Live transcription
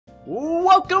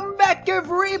Welcome back,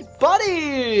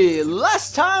 everybody!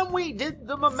 Last time we did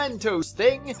the mementos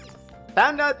thing.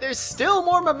 Found out there's still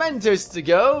more mementos to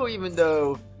go, even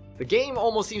though the game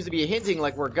almost seems to be hinting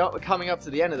like we're coming up to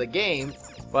the end of the game.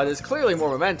 But there's clearly more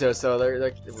mementos, so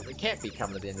we can't be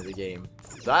coming to the end of the game.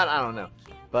 So I don't know.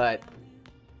 But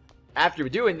after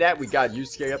doing that, we got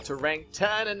Yusuke up to rank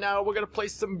 10, and now we're gonna play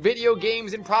some video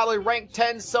games and probably rank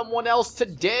 10 someone else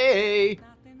today.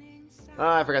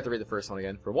 I forgot to read the first one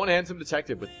again. For one handsome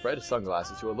detective with red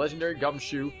sunglasses to a legendary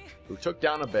gumshoe who took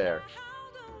down a bear.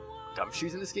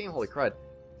 Gumshoes in this game? Holy crud.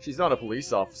 She's not a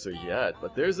police officer yet,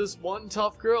 but there's this one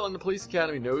tough girl in the police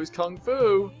academy who knows kung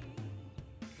fu.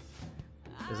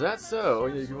 Is that so?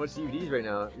 You can watch DVDs right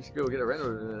now. You should go get a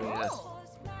rental. Yeah.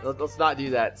 Let's not do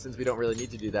that, since we don't really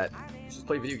need to do that. Let's just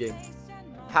play a video game.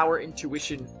 Power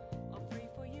intuition.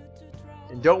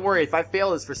 And don't worry, if I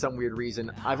fail this for some weird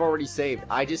reason, I've already saved.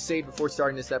 I just saved before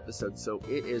starting this episode, so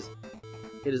it is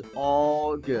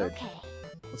all good. Okay.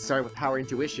 Let's start with power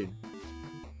intuition.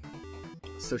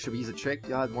 So should we use a trick?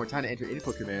 You'll have more time to enter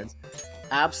input commands.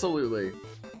 Absolutely.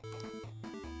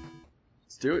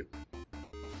 Let's do it.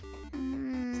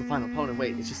 It's the final opponent.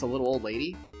 Wait, it's just a little old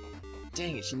lady?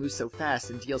 Dang it, she moves so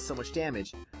fast and deals so much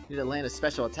damage. You need to land a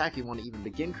special attack if you want to even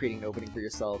begin creating an opening for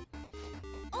yourself.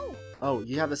 Oh,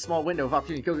 you have a small window of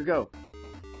opportunity. Go, go, go.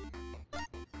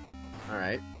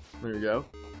 Alright. There we go.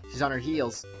 She's on her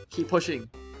heels. Keep pushing.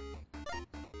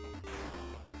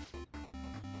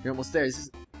 You're almost there.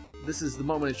 This is the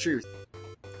moment of truth.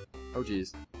 Oh,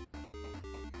 jeez.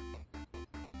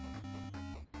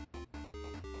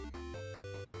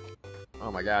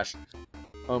 Oh my gosh.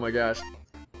 Oh my gosh.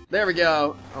 There we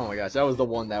go. Oh my gosh, that was the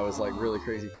one that was like really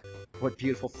crazy. What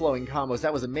beautiful flowing combos.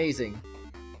 That was amazing.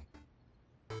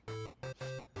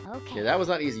 Okay, yeah, that was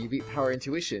not easy. You beat power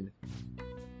intuition.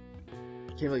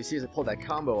 Can't believe you seriously pulled that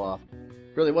combo off.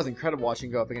 Really was incredible watching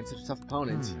you go up against such a tough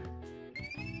opponent.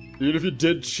 Even if you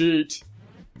did cheat.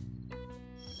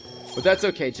 But that's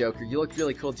okay, Joker. You look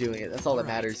really cool doing it. That's all that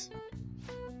matters.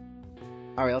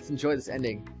 Alright, let's enjoy this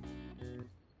ending.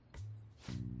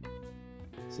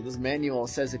 So this manual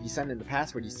says if you send in the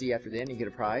password you see after the end, you get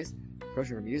a prize.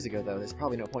 Approaching from years ago, though, there's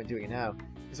probably no point doing it now.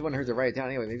 This wouldn't hurt to write it down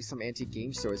anyway. Maybe some antique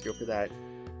game stores go for that.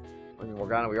 I mean,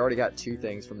 Morgana, we already got 2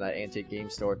 things from that antique game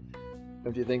store.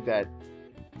 Don't you think that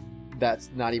that's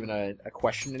not even a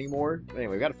question anymore?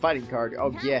 Anyway, we got a fighting card.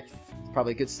 Oh, yeah. It's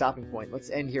probably a good stopping point.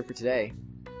 Let's end here for today.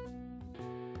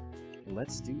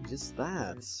 Let's do just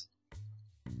that.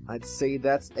 I'd say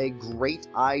that's a great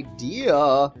idea.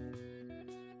 I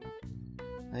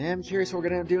am curious what we're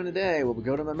going to end up doing today. Will we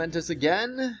go to Mementos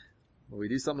again? Will we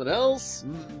do something else?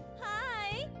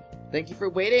 Hi! Thank you for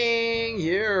waiting!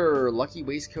 Here! Lucky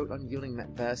waistcoat, unyielding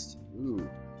vest. Ooh.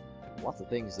 Lots of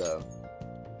things, though.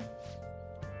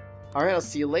 Alright, I'll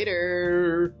see you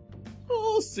later!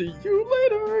 I'll see you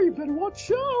later! You better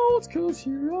watch out, cause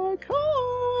here I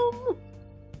come!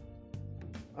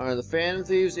 Are the fan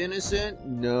thieves innocent?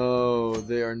 No,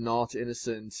 they are not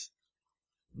innocent.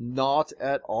 Not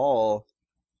at all.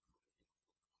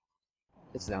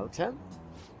 It's now the 10th.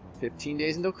 15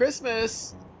 days until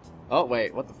Christmas! Oh,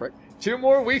 wait, what the frick? 2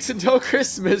 more weeks until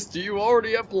Christmas! Do you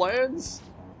already have plans?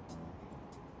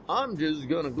 I'm just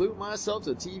gonna glue myself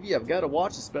to the TV. I've gotta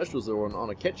watch the specials on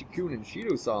Akechi-kun and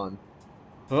Shido-san.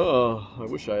 Oh, I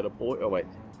wish I had a boy. Oh, wait.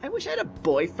 I wish I had a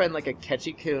boyfriend like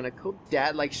Akechi-kun. A cool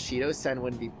dad like Shido-san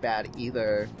wouldn't be bad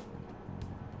either.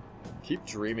 Keep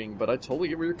dreaming, but I totally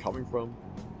get where you're coming from.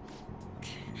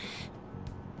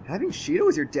 Having Shido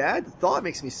as your dad? The thought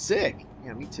makes me sick.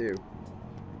 Yeah, me too.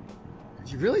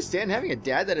 Could you really stand having a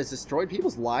dad that has destroyed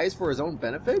people's lives for his own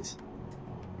benefit?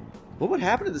 What would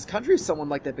happen to this country if someone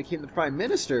like that became the Prime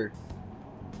Minister?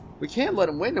 We can't let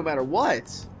him win no matter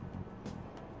what.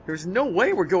 There's no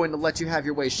way we're going to let you have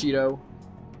your way, Shido.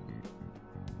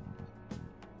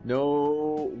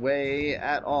 No way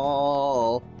at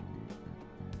all.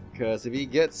 Because if he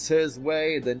gets his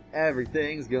way, then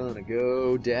everything's gonna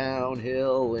go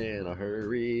downhill in a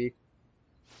hurry.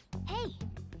 Hey!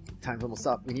 Time's almost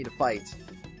up. We need to fight.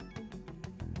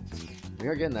 We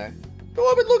are getting there. Oh,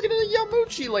 I've been looking at the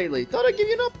Yamuchi lately. Thought I'd give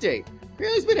you an update.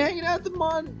 Apparently he's been hanging out at the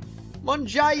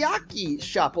Monjayaki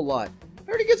shop a lot.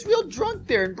 I heard he gets real drunk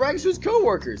there and brags to his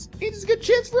co-workers. Ain't this a good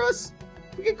chance for us?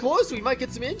 If we get close, we might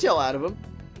get some intel out of him.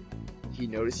 Did he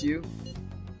notice you?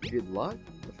 Good luck?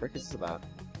 What the frick is this about?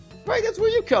 Right, that's where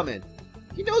you come in.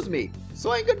 He knows me, so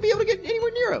I ain't gonna be able to get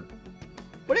anywhere near him.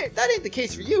 But that ain't the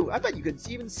case for you. I thought you could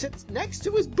even sit next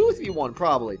to his booth if you want,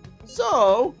 probably.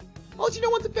 So, I'll let you know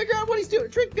once to figure out what he's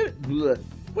doing.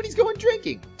 When he's going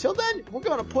drinking. Till then, we're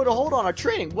gonna put a hold on our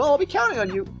training. Well, I'll be counting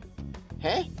on you.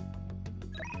 Huh?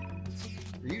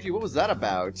 Ryuji, what was that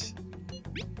about?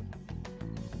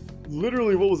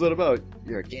 Literally, what was that about?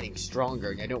 You're getting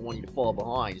stronger, and I don't want you to fall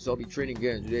behind, so I'll be training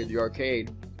again today at the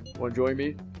arcade. Wanna join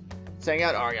me? Let's hang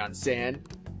out, Ariane-san.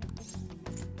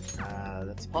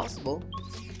 That's possible.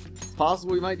 It's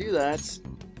possible we might do that.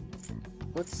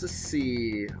 Let's just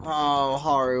see. Oh,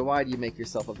 Haru, why do you make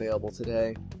yourself available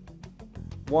today?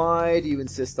 Why do you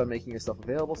insist on making yourself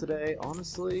available today?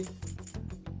 Honestly,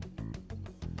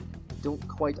 don't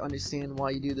quite understand why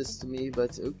you do this to me,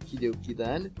 but okie dokie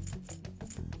then.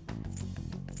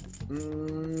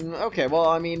 Okay, well,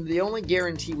 I mean, the only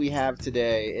guarantee we have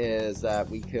today is that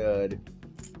we could...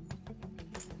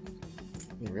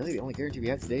 I mean, really, the only guarantee we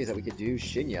have today is that we could do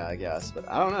Shinya, I guess, but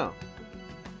I don't know.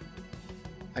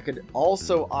 I could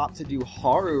also opt to do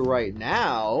Haru right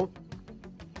now,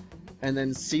 and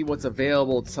then see what's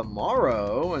available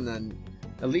tomorrow, and then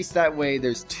at least that way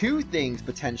there's 2 things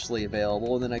potentially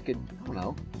available, and then I could, I don't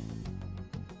know.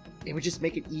 It would just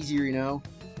make it easier, you know?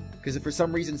 Because if for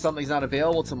some reason something's not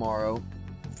available tomorrow,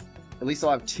 at least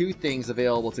I'll have 2 things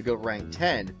available to go rank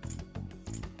 10.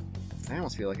 I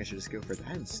almost feel like I should just go for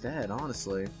that instead,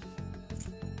 honestly.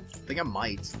 I think I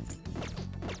might.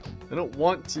 I don't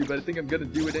want to, but I think I'm gonna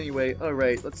do it anyway.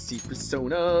 Alright, let's see.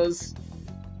 Personas.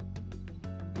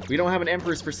 We don't have an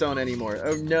Empress Persona anymore.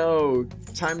 Oh no!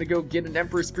 Time to go get an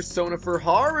Empress Persona for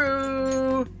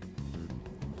Haru!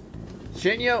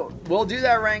 Shinya, we'll do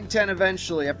that rank 10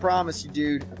 eventually. I promise you,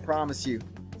 dude. I promise you.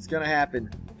 It's gonna happen.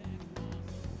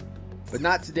 But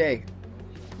not today.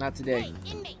 Not today.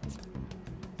 Hey, inmate.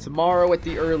 Tomorrow at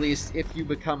the earliest, if you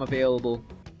become available.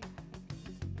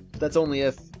 That's only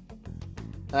if.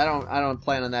 I don't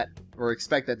plan on that, or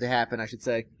expect that to happen, I should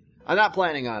say. I'm not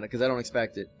planning on it, because I don't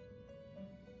expect it.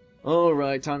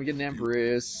 Alright, time to get an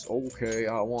Empress. Okay,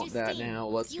 I want that now.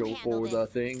 Let's go for the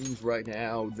things right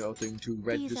now. Nothing to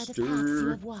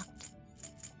register.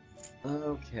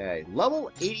 Okay,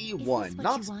 level 81.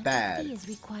 Not bad. Is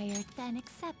required, then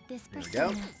accept this there we go.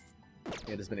 persona.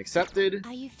 It has been accepted.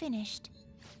 Are you finished?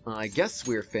 I guess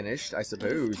we're finished, I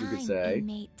suppose you could say.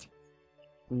 Inmate.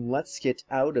 Let's get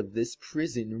out of this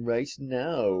prison right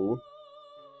now.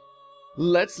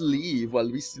 Let's leave while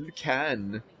we still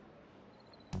can.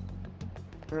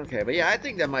 Okay, but yeah, I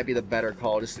think that might be the better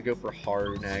call, just to go for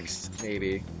Haru next,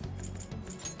 maybe.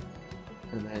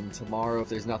 And then tomorrow, if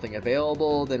there's nothing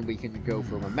available, then we can go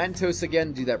for Mementos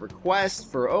again, do that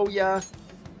request for Oya.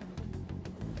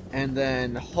 And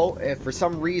then, if for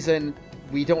some reason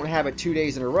we don't have it 2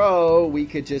 days in a row, we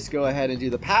could just go ahead and do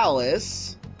the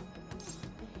Palace.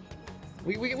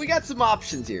 We got some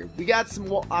options here. We got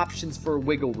some options for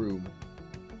wiggle room.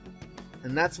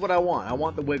 And that's what I want. I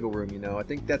want the wiggle room, you know. I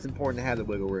think that's important to have the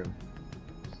wiggle room.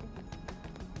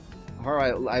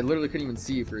 Alright, I literally couldn't even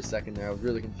see you for a second there. I was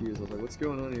really confused. I was like, what's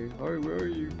going on here? Alright, where are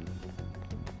you?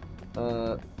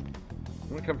 I'm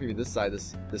gonna come from you this side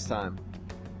this time.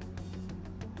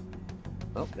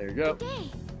 Oh, there you go.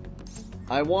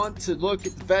 I want to look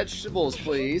at the vegetables,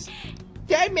 please.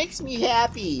 That makes me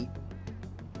happy.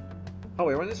 Oh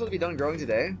wait, weren't they supposed to be done growing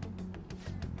today?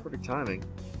 Perfect timing.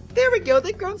 There we go,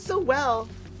 they've grown so well.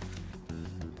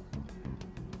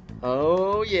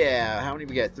 Oh yeah, how many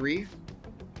we get? 3?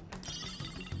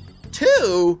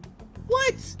 2?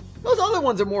 What? Those other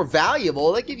ones are more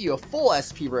valuable. They give you a full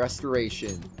SP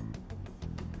restoration.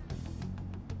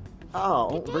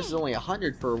 Oh, versus only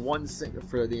 100 for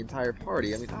for the entire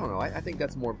party. I mean, I don't know. I think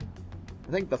that's more.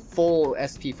 I think the full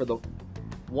SP for the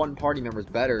one party member is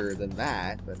better than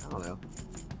that, but I don't know.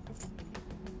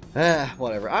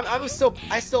 Whatever. I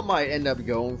still might end up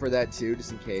going for that too,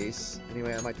 just in case.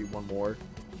 Anyway, I might do one more.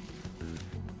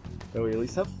 So we at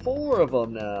least have 4 of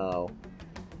them now.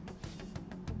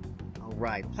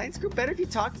 Alright, plants grow better if you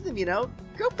talk to them, you know?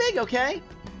 Grow big, okay?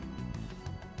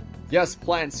 Yes,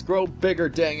 plants, grow bigger,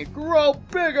 dang it. Grow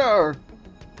bigger!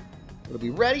 It'll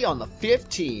be ready on the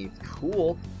 15th.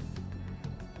 Cool.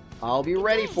 I'll be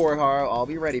ready for it, Haru. I'll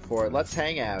be ready for it. Let's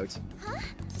hang out. Huh?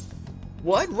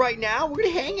 What? Right now? We're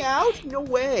gonna hang out? No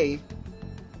way.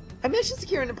 I managed to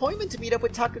secure an appointment to meet up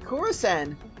with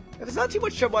Takakura-san. If it's not too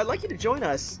much trouble, I'd like you to join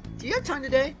us. Do you have time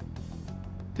today?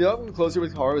 Yeah, I'm closer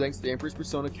with Haru thanks to the Empress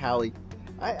Persona Kali.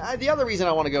 The other reason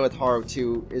I want to go with Haru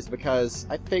too is because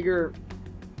I figure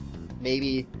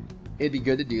maybe it'd be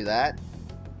good to do that.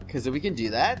 Because if we can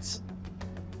do that,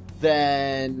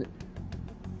 then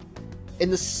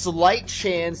in the slight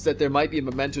chance that there might be a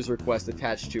Mementos request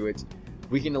attached to it,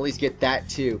 we can at least get that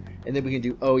too. And then we can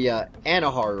do Oya and a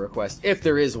Haru request, if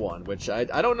there is one, which I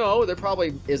don't know. There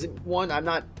probably isn't one. I'm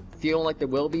not feeling like there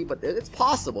will be, but it's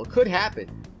possible. It could happen.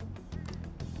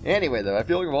 Anyway, though, I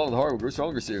feel like involved with Haru will grow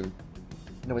stronger soon.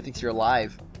 Nobody thinks you're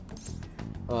alive.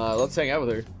 Let's hang out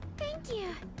with her. Thank you.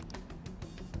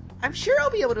 I'm sure I'll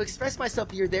be able to express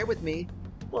myself if you're there with me.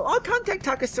 Well, I'll contact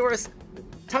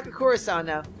Takakura-san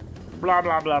now. Blah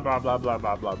blah blah blah blah blah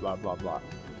blah blah blah blah blah.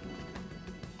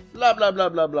 Blah blah blah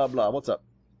blah blah blah. What's up?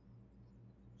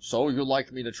 So you'd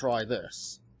like me to try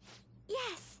this?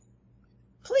 Yes.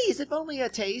 Please, if only a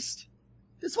taste.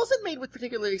 This wasn't made with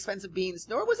particularly expensive beans,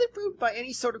 nor was it brewed by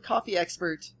any sort of coffee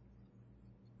expert.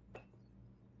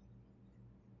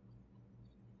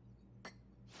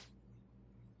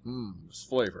 This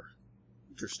flavor.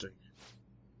 Interesting.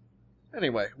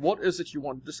 Anyway, what is it you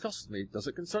want to discuss with me? Does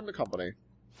it concern the company?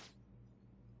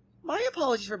 My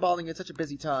apologies for bothering you at such a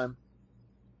busy time.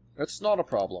 It's not a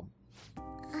problem.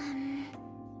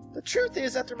 The truth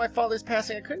is, after my father's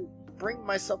passing, I couldn't bring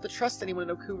myself to trust anyone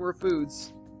in Okumura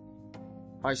Foods.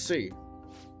 I see.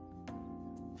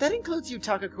 That includes you,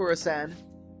 Takakura-san.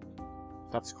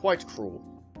 That's quite cruel.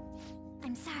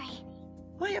 I'm sorry.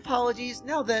 My apologies.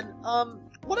 Now then,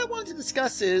 what I wanted to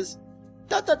discuss is...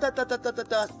 Don't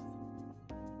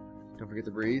forget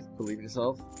to breathe. Believe in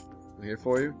yourself. I'm here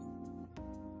for you.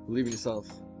 Believe in yourself.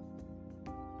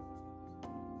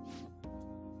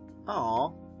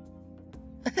 Aww.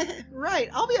 Right,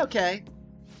 I'll be okay.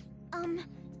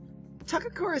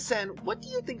 Takakura-san, what do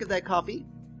you think of that coffee?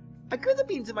 I grew the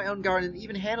beans in my own garden and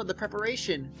even handled the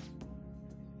preparation.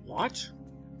 What?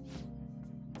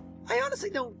 I honestly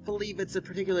don't believe it's a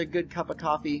particularly good cup of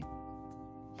coffee.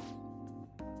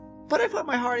 But I put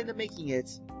my heart into making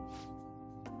it.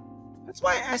 That's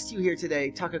why I asked you here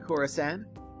today, Takakura-san.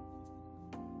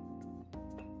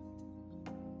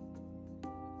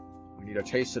 I need to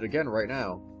taste it again right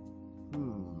now.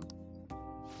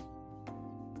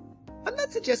 I'm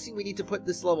not suggesting we need to put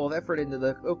this level of effort into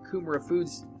the Okumura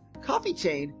Foods coffee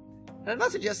chain, and I'm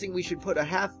not suggesting we should put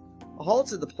a halt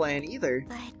to the plan either.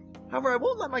 But... However, I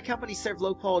won't let my company serve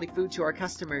low-quality food to our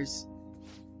customers.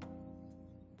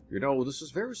 You know, this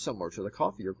is very similar to the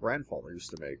coffee your grandfather used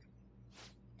to make.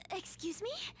 Excuse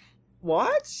me?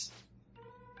 What?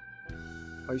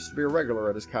 I used to be a regular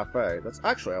at his cafe. That's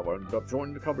actually how I ended up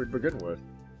joining the company to begin with.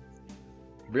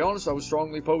 To be honest, I was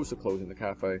strongly opposed to closing the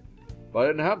cafe, but I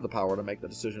didn't have the power to make the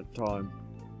decision at the time.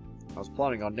 I was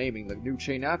planning on naming the new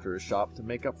chain after his shop to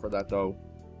make up for that, though.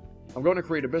 I'm going to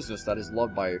create a business that is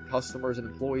loved by customers and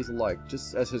employees alike,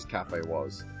 just as his cafe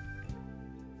was.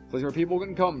 A place where people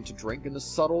can come to drink in the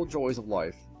subtle joys of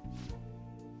life.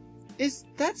 Is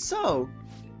that so?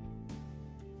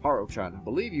 Haro-chan, I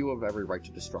believe you have every right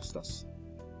to distrust us.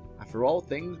 After all,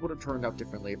 things would have turned out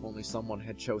differently if only someone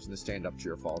had chosen to stand up to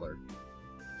your father.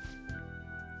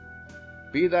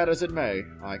 Be that as it may,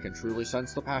 I can truly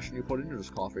sense the passion you put into this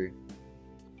coffee.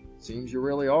 Seems you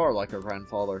really are like your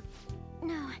grandfather.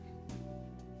 No.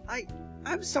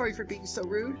 I'm sorry for being so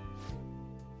rude.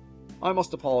 I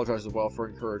must apologize as well for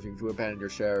encouraging you to abandon your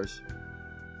shares.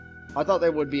 I thought they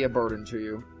would be a burden to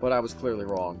you, but I was clearly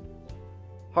wrong.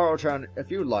 Haro-chan,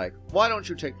 if you'd like, why don't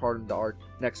you take part in our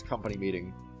next company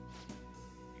meeting?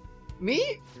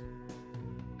 Me?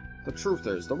 The truth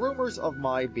is, the rumors of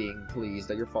my being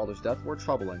pleased at your father's death were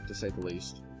troubling, to say the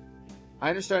least. I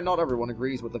understand not everyone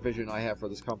agrees with the vision I have for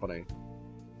this company.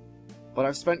 But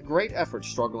I've spent great effort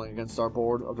struggling against our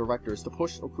board of directors to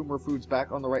push Okumura Foods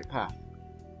back on the right path.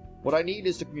 What I need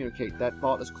is to communicate that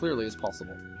thought as clearly as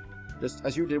possible, just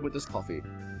as you did with this coffee.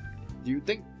 Do you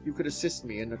think you could assist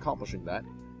me in accomplishing that?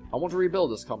 I want to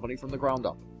rebuild this company from the ground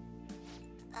up.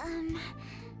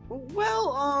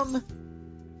 Well,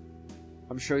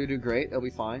 I'm sure you do great. It'll be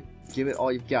fine. Give it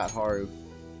all you've got, Haru.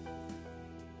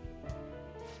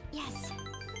 Yes.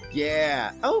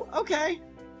 Yeah. Oh, okay.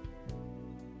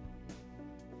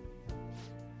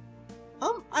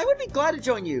 I would be glad to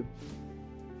join you.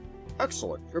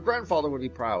 Excellent. Your grandfather would be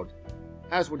proud,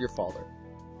 as would your father.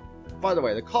 By the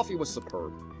way, the coffee was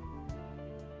superb.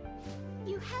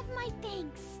 You have my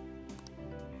thanks.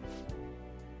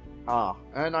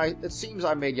 And it seems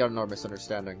I made yet another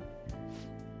misunderstanding.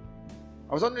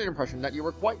 I was under the impression that you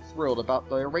were quite thrilled about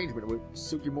the arrangement with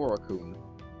Sugimura-kun.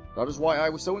 That is why I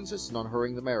was so insistent on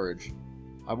hurrying the marriage.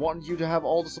 I wanted you to have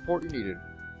all the support you needed.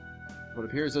 But it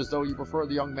appears as though you prefer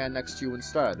the young man next to you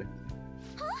instead.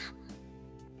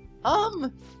 Huh?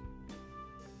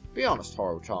 Be honest,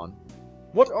 Haru-chan.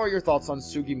 What are your thoughts on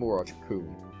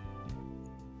Sugimura-kun?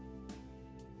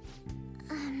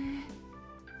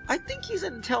 I think he's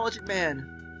an intelligent man,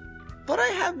 but I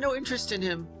have no interest in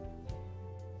him.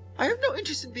 I have no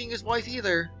interest in being his wife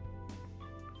either.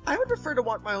 I would prefer to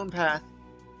walk my own path,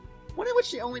 one in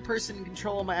which the only person in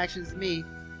control of my actions is me,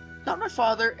 not my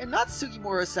father, and not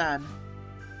Sugimura-san.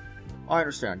 I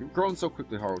understand. You've grown so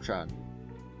quickly, Haru-chan.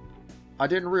 I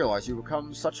didn't realize you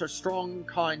become such a strong,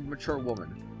 kind, mature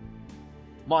woman.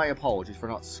 My apologies for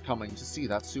not coming to see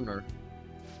that sooner.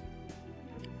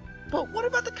 But what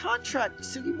about the contract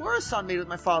Sugimura-san made with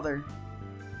my father?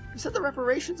 He said the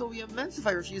reparations will be immense if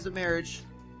I refuse the marriage.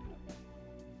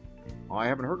 I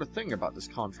haven't heard a thing about this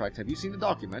contract. Have you seen the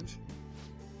document?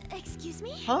 Excuse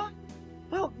me? Huh?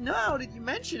 Well, no, did you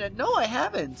mention it? No, I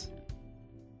haven't.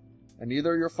 And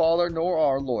neither your father nor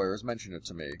our lawyers mentioned it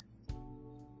to me.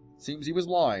 Seems he was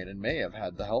lying and may have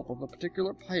had the help of the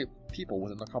particular people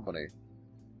within the company.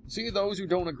 See, those who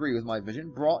don't agree with my vision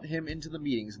brought him into the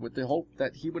meetings with the hope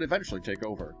that he would eventually take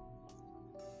over.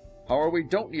 However, we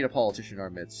don't need a politician in our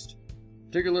midst,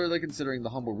 particularly considering the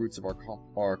humble roots of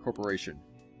our corporation.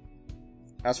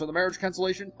 As for the marriage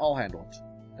cancellation, I'll handle it.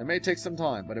 It may take some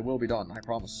time, but it will be done, I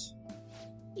promise.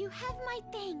 You have my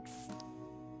thanks.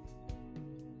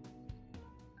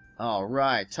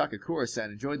 Alright,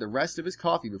 Takakura-san enjoyed the rest of his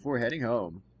coffee before heading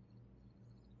home.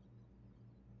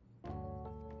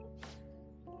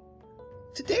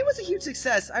 Today was a huge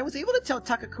success. I was able to tell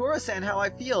Takakura-san how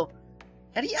I feel,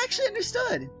 and he actually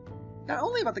understood. Not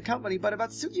only about the company, but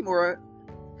about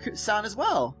Sugimura-san as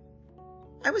well.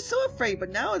 I was so afraid,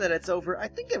 but now that it's over, I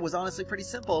think it was honestly pretty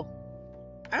simple.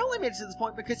 I only made it to this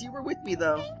point because you were with me,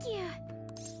 though. Thank you.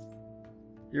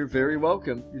 You're very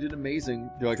welcome. You did amazing.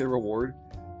 Do I get a reward?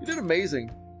 You did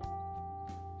amazing.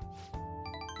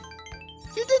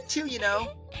 You did too, you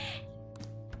know.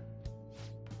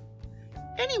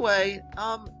 Anyway,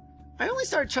 I only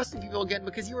started trusting people again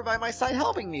because you were by my side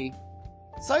helping me.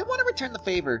 So I want to return the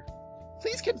favor.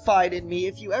 Please confide in me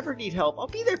if you ever need help. I'll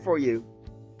be there for you.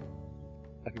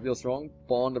 I can feel a strong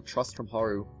bond of trust from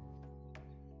Haru.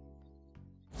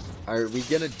 Are we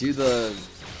gonna do the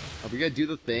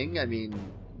thing? I mean,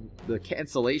 the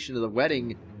cancellation of the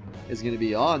wedding is gonna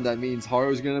be on. That means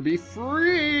Haru's gonna be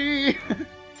free!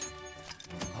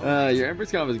 Your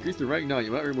Empress Comp has increased the rank now.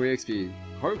 You might earn more XP.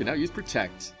 Haru can now use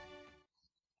Protect.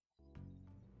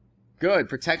 Good.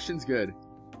 Protection's good.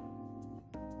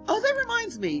 Oh, that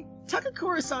reminds me.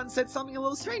 Takakura-san said something a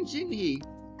little strange, didn't he?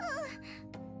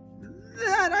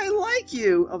 That I like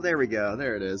you. Oh, there we go.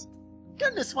 There it is.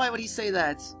 Goodness, why would he say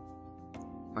that?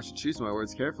 I should choose my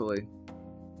words carefully.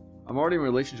 I'm already in a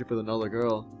relationship with another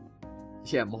girl.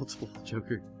 Yeah, multiple,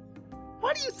 Joker.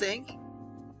 What do you think?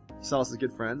 You saw us as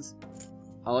good friends.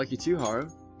 I like you too, Haru.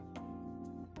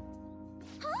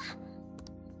 Huh?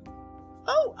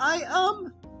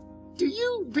 Oh, do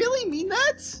you really mean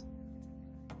that?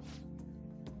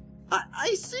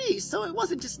 I see, so it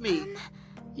wasn't just me.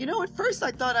 You know, at first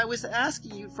I thought I was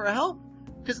asking you for help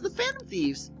because of the Phantom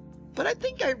Thieves. But I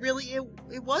think it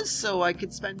was so I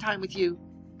could spend time with you.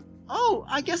 Oh,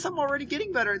 I guess I'm already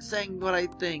getting better at saying what I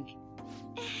think.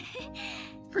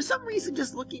 For some reason,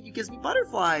 just looking at you gives me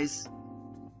butterflies.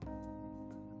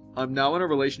 I'm now in a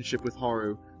relationship with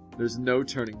Haru. There's no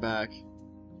turning back.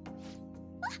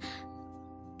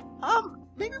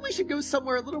 Maybe we should go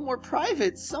somewhere a little more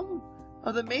private. Some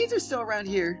of the maids are still around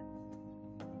here.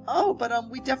 Oh, but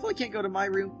we definitely can't go to my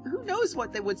room. Who knows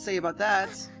what they would say about that?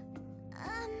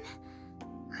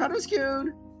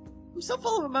 Kratos-kun, I'm so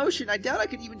full of emotion, I doubt I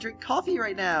could even drink coffee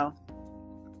right now.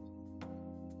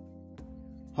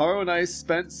 Haru and I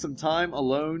spent some time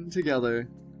alone together.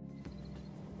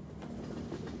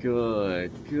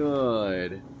 Good,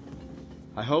 good.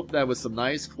 I hope that was some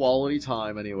nice quality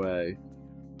time anyway.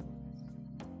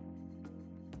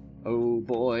 Oh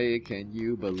boy, can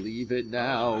you believe it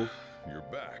now? You're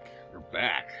back. You're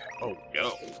back? Oh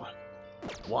no.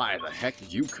 Why the heck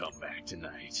did you come back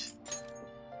tonight?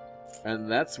 And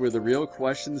that's where the real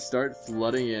questions start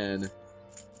flooding in.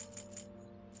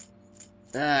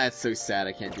 Ah, it's so sad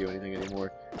I can't do anything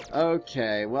anymore.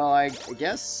 Okay, well, I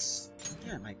guess...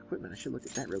 Yeah, my equipment, I should look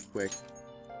at that real quick.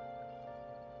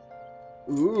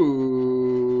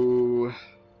 Ooh...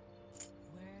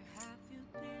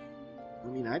 I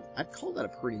mean, I'd call that a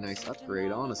pretty nice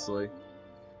upgrade, honestly.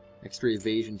 Extra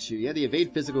evasion too. Yeah, the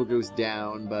evade physical goes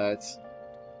down, but...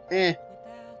 Eh.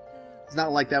 It's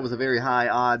not like that was a very high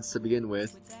odds to begin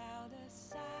with.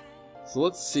 So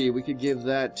let's see, we could give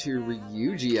that to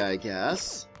Ryuji, I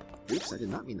guess. Oops, I did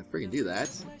not mean to friggin' do that.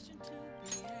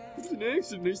 It's an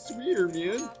accident, I swear,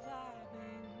 man.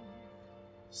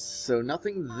 So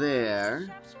nothing there.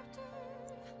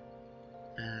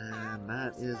 And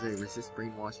that is a resist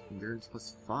brainwashing endurance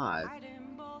 +5.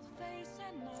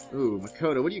 Ooh,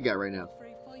 Makoto, what do you got right now?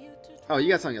 Oh, you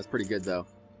got something that's pretty good, though.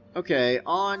 Okay,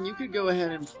 you could go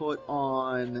ahead and put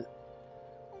on...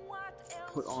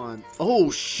 Oh,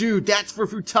 shoot, that's for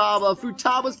Futaba!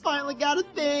 Futaba's finally got a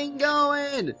thing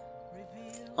going!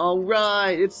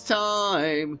 Alright, it's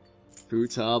time!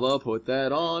 Futaba, put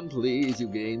that on, please. You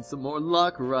gain some more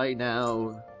luck right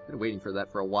now. I've been waiting for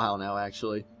that for a while now,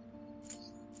 actually.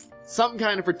 Some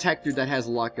kind of protector that has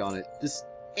luck on it. Just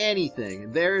anything.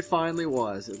 And there it finally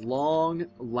was. At long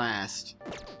last.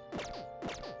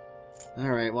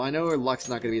 Alright, well I know her luck's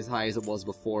not going to be as high as it was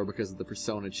before because of the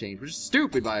persona change. Which is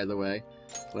stupid, by the way.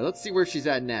 But let's see where she's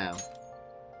at now.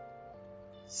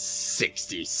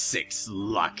 66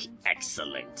 luck.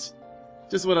 Excellent.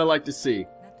 Just what I like to see.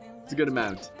 It's a good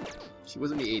amount. She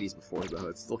was in the 80s before, though.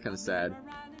 It's still kind of sad.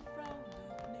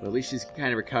 But at least she's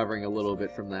kind of recovering a little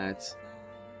bit from that.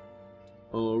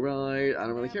 Alright, I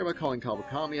don't really care about calling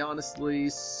Kawakami, honestly,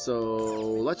 so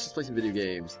let's just play some video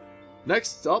games.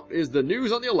 Next up is the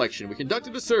news on the election. We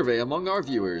conducted a survey among our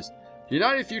viewers. The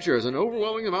United Future has an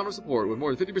overwhelming amount of support, with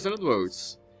more than 50% of the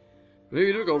votes. It may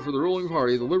be difficult for the ruling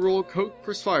party, the Liberal Coke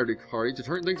Prosperity Party, to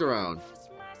turn things around.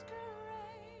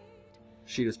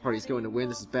 Shido's party's going to win,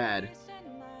 this is bad.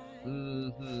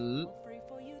 Oh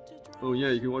yeah,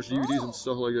 you can watch DVDs and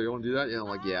stuff like that. You want to do that? Yeah, I'm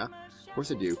like, yeah. Of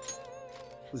course I do.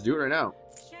 Let's do it right now.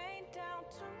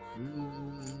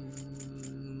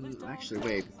 Actually,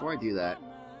 wait, before I do that,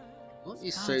 let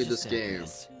me save this game.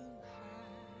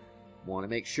 Want to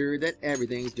make sure that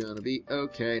everything's gonna be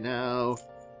okay now.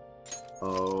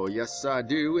 Oh, yes I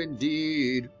do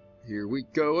indeed. Here we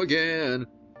go again.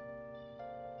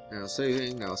 Now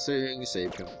saving,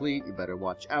 save complete. You better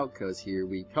watch out, cause here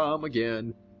we come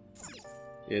again.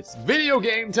 It's video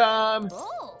game time!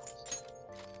 Oh.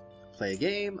 Play a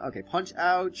game. Okay, Punch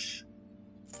Ouch.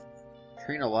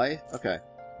 Train of Life. Okay.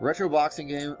 Retro boxing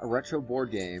game, a retro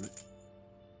board game,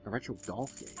 a retro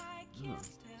golf game. Oh.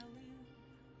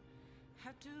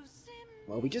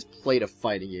 Well, we just played a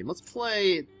fighting game. Let's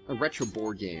play a retro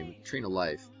board game, Train of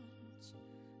Life.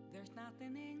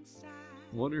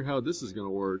 Wonder how this is gonna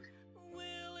work.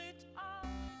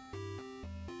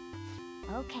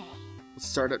 Okay. Let's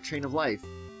start up Train of Life.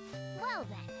 Well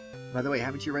then. By the way,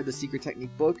 haven't you read the Secret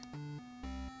Technique book?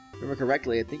 If I remember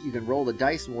correctly, I think you can roll the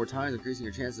dice more times, increasing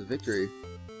your chances of victory.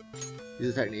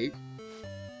 Use the technique.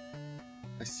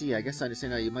 I see, I guess I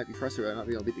understand how you might be frustrated about not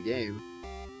being able to beat the game.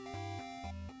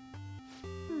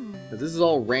 But this is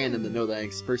all random to know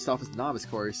that first off is the novice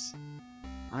course.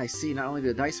 I see, not only do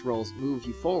the dice rolls move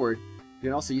you forward, you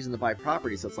can also use them to buy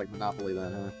property, so it's like Monopoly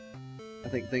then, huh? I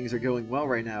think things are going well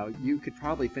right now. You could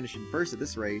probably finish in first at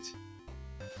this rate.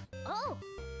 Oh!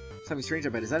 Something strange, I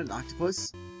bet. Is that an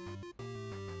octopus?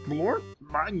 Blorp,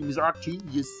 my name is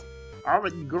Octavius. I'll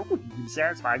let you go if you can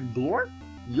satisfy me, Blorp.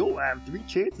 You'll have 3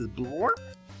 chances, Blorp.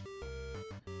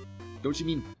 Don't you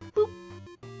mean boop?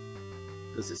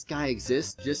 Does this guy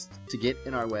exist just to get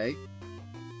in our way?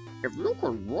 If you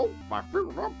can roll my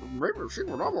favorite number, maybe a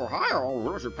secret number higher, I'll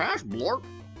rush it past, Blorp.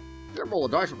 You can roll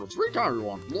the dice for 3 times you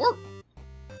want, Blorp.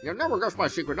 You'll never guess my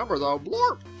secret number, though,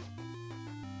 Blorp.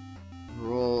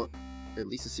 Roll at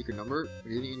least a secret number?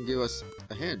 You didn't even give us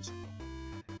a hint.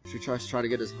 Should we try to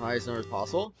get as high as number as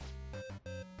possible?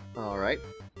 Alright.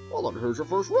 Well, then here's your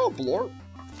first roll, Blorp.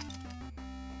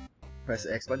 Press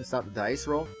the X button to stop the dice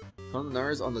roll. Count the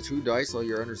numbers on the 2 dice while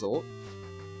your end result.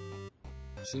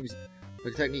 Seems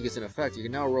the technique is in effect. You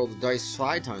can now roll the dice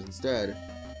 5 times instead.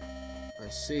 I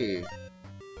see.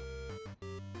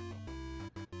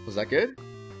 Was that good?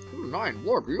 9,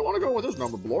 Blorp. You want to go with this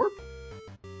number, Blorp?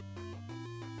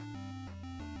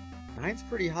 9's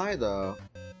pretty high, though.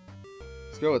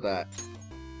 Let's go with that.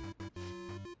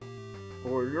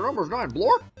 Well, your number's 9,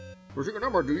 Blorp. Your secret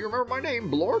number, do you remember my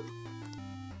name, Blorp?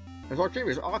 It's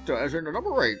Octavius Octa, as in the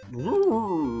number 8.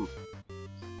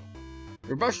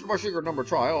 Your best is my secret number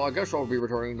trial. I guess I'll be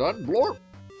returning then, Blorp.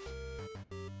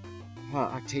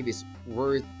 Octavius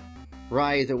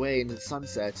writhe away into the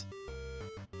sunset.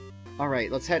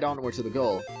 Alright, let's head onward to the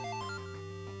goal.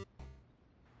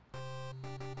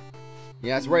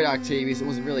 Yeah, that's right, Octavius. It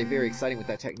wasn't really very exciting with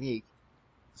that technique.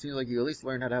 Seems like you at least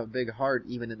learned how to have a big heart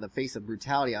even in the face of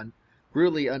brutality on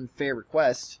brutally unfair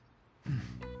request.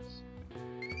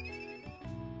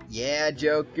 Yeah,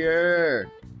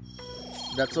 Joker!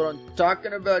 That's what I'm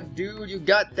talking about, dude. You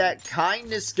got that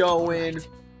kindness going.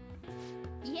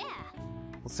 Yeah.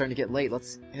 It's starting to get late.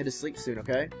 Let's head to sleep soon,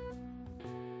 okay?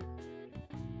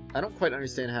 I don't quite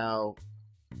understand how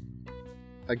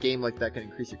a game like that can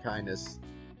increase your kindness.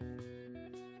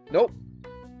 Nope.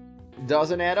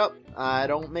 Doesn't add up. I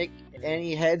don't make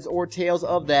any heads or tails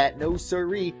of that. No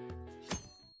siree.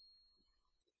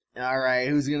 Alright,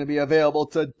 who's gonna be available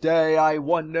today, I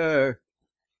wonder?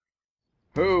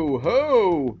 Ho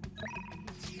ho!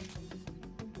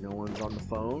 No one's on the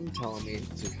phone telling me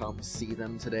to come see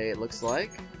them today, it looks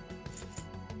like.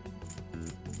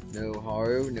 No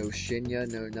Haru, no Shinya,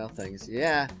 no nothings.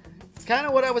 Yeah, it's kind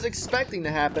of what I was expecting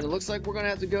to happen. It looks like we're going to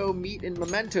have to go meet in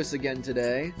Mementos again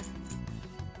today.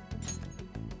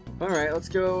 Alright, let's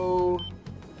go...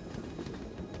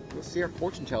 We'll see our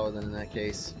fortune teller then in that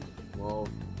case. We'll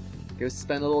go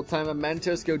spend a little time at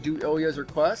Mementos, go do Oya's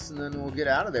request, and then we'll get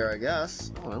out of there, I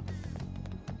guess. I don't know.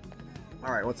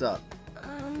 Alright, what's up?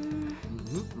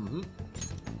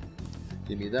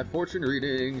 Give me that fortune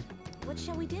reading. What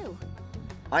shall we do?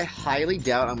 I highly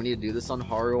doubt I'm going to need to do this on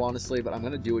Haru, honestly, but I'm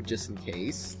going to do it just in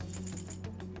case.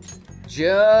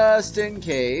 Just in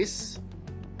case.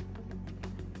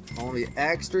 I want to be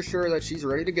extra sure that she's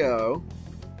ready to go.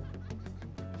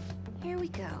 Here we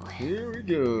go. Here we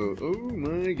go. Oh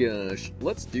my gosh.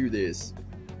 Let's do this.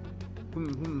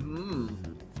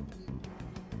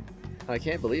 I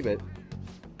can't believe it.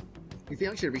 Your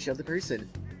feeling should have reached out to the person.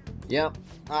 Yep,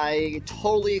 I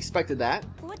totally expected that.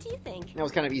 What do you think? That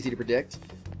was kind of easy to predict.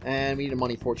 And we need a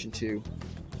money fortune too.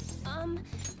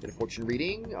 Get a fortune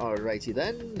reading. Alrighty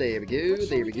then. There we go.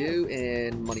 There we go.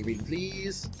 And money reading,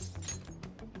 please.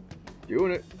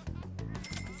 Doing it.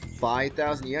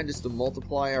 5,000 yen just to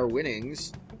multiply our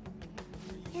winnings.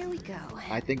 Here we go.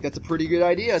 I think that's a pretty good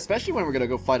idea, especially when we're gonna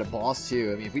go fight a boss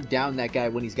too. I mean, if we down that guy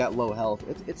when he's got low health,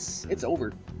 it's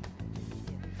over.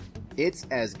 It's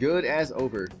as good as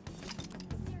over.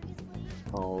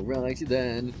 Alrighty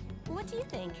then. What do you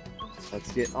think?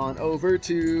 Let's get on over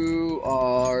to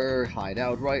our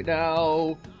hideout right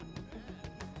now.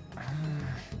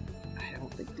 I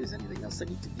don't think there's anything else I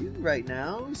need to do right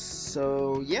now.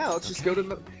 So, yeah, let's just go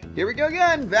to... Here we go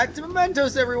again! Back to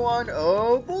Mementos, everyone!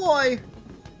 Oh, boy!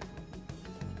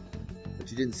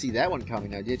 But you didn't see that one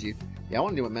coming now, did you? Yeah, I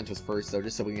want to do Mementos first, though,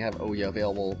 just so we can have Oya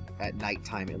available at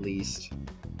nighttime at least.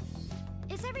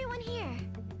 Is everyone here?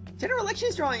 General election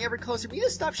is drawing ever closer. We need to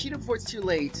stop Shido before it's too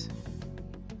late.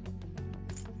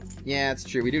 Yeah, it's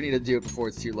true. We do need to do it before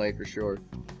it's too late, for sure.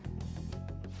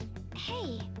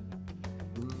 Hey.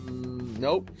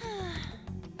 Nope.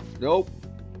 Nope.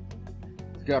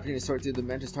 It's a good opportunity to sort through the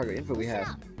Mementos target info we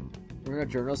have. We're not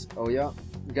journalists. Oh, yeah.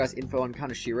 We got info on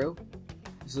Kaneshiro.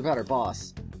 This is about our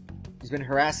boss. He's been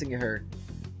harassing her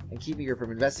and keeping her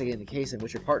from investigating the case in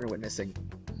which her partner went missing.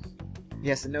 He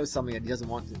has to know something that he doesn't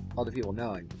want other people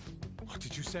knowing. What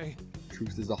did you say?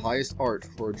 Truth is the highest art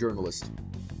for a journalist.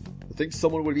 I think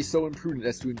someone would be so imprudent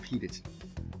as to impede it.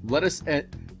 Let us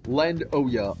lend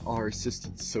Oya our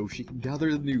assistance so she can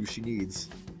gather the news she needs.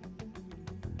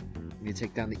 We need to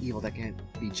take down the evil that can't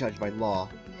be judged by law.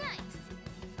 Nice.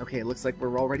 Okay, it looks like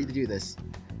we're all ready to do this.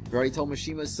 We already told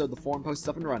Mishima, so the forum post's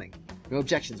up and running. No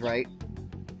objections, right?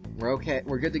 We're okay.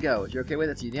 We're good to go. If you're okay with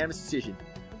it, it's a unanimous decision.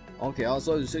 Okay,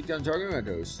 also to take down target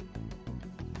Mentos.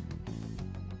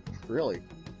 Really?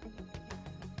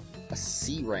 A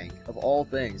C rank, of all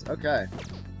things. Okay.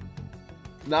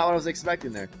 Not what I was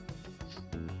expecting there.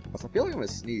 I feel like I'm gonna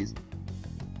sneeze.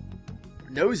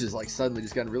 Nose is like suddenly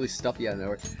just gotten really stuffy out of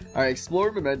nowhere. Alright,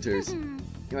 explore Mementos. You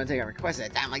wanna take a request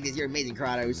at a time like this? You're amazing,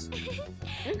 Kratos.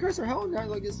 And curse our hell and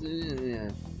like this.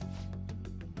 Yeah.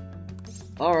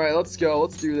 Alright, let's go.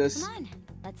 Let's do this. Come on,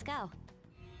 let's go.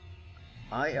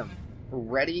 I am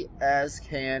ready as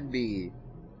can be.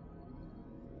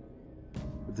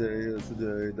 Today is the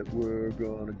day that we're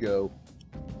gonna go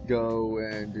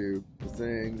and do the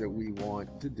thing that we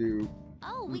want to do.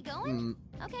 Oh, we going?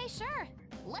 Okay, sure.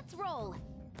 Let's roll.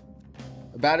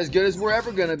 About as good as we're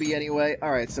ever gonna be anyway.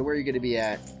 Alright, so where are you gonna be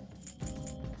at?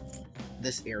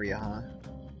 This area, huh?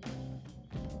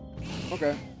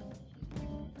 Okay.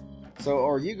 So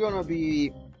are you gonna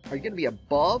be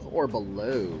above or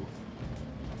below?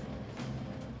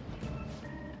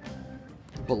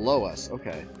 Below us,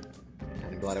 okay.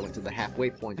 I'm glad I went to the halfway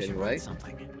point anyway.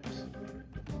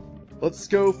 Let's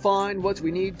go find what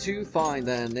we need to find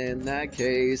then. In that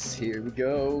case, here we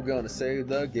go. Gonna save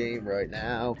the game right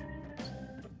now.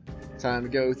 Time to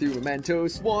go through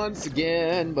Mementos once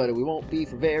again, but we won't be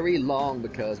for very long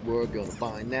because we're gonna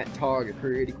find that target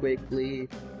pretty quickly.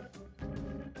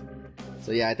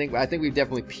 So yeah, I think we've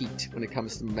definitely peaked when it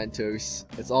comes to Mementos.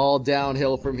 It's all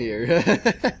downhill from here.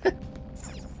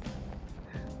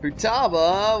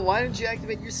 Futaba, why didn't you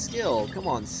activate your skill? Come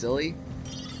on, silly.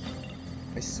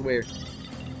 I swear.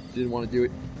 You didn't want to do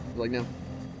it. You're like, no,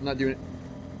 I'm not doing it.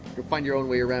 Go find your own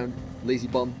way around, lazy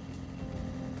bum.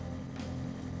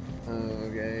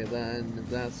 Okay, then, if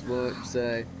that's what you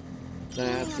say,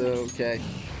 that's okay.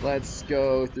 Let's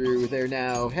go through there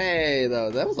now. Hey,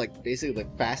 though, that was like basically the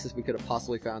fastest we could have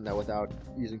possibly found that without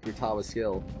using Futaba's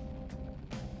skill.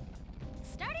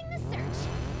 Starting the search.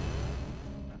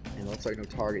 And looks like no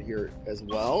target here as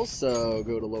well, so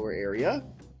go to lower area.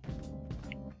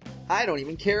 I don't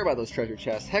even care about those treasure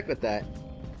chests. Heck with that.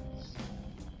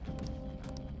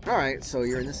 Alright, so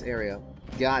you're in this area.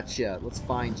 Gotcha. Let's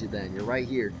find you then. You're right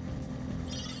here.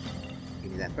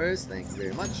 Give me that first. Thank you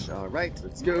very much. Alright,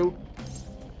 let's go.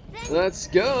 Let's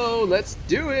go. Let's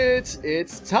do it.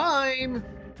 It's time.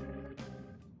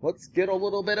 Let's get a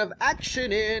little bit of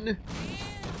action in.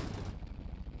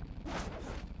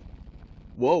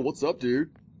 Whoa, what's up,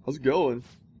 dude? How's it going?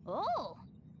 Oh.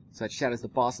 So that Shadow's the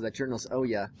boss of that journalist. Oh,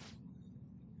 yeah.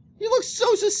 He looks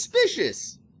so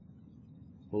suspicious!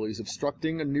 Well, he's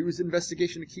obstructing a news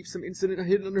investigation to keep some incident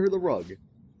hidden under the rug.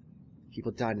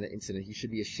 People died in that incident. He should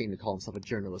be ashamed to call himself a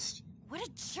journalist. What a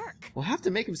jerk. We'll have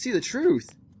to make him see the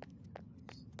truth.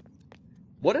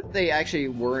 What if they actually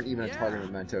weren't even a target of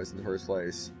Mementos in the first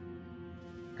place?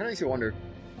 Kinda makes you wonder.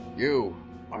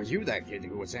 Are you that kid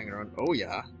who was hanging around? Oh,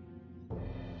 yeah.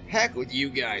 Heck with you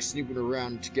guys snooping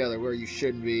around together where you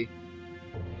shouldn't be.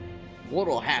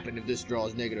 What'll happen if this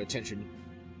draws negative attention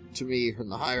to me from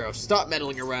the higher-ups? Stop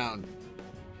meddling around.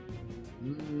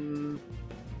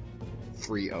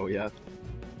 Free Oya.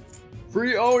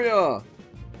 Free Oya!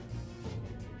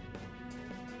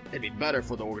 It'd be better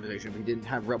for the organization If we didn't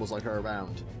have rebels like her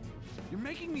around. You're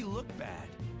making me look bad.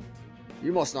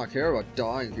 You must not care about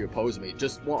dying if you oppose me.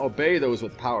 Just obey those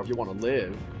with power if you want to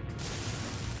live.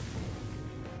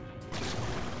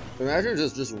 Imagine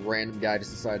just random guy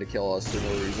just decided to kill us for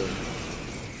no reason.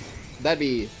 That'd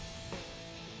be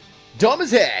dumb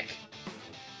as heck!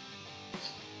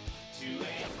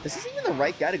 Is this even the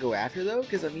right guy to go after, though?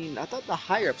 Because, I mean, I thought the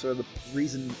higher-ups are the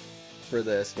reason for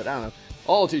this, but I don't know.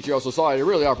 I'll teach you how society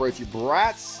really operates, you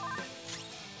brats!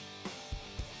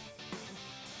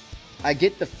 I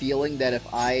get the feeling that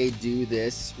if I do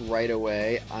this right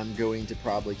away, I'm going to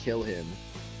probably kill him.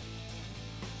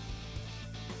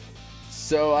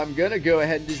 So I'm gonna go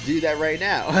ahead and just do that right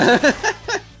now.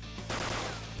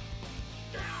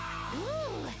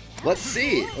 Let's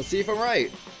see. Let's see if I'm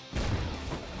right.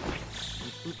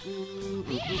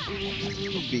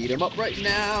 Beat him up right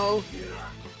now.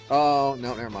 Oh,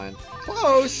 no, never mind.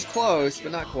 Close, close,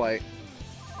 but not quite.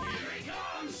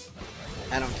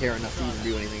 I don't care enough to even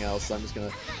do anything else, so I'm just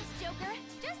gonna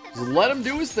just let him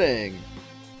do his thing.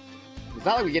 It's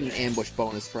not like we get an ambush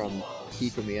bonus from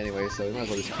keeping me anyway, so we might as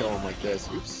well just kill him like this.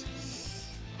 Oops.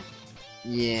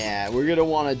 Yeah, we're gonna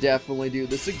want to definitely do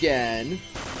this again.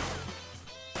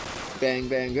 Bang,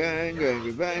 bang, bang,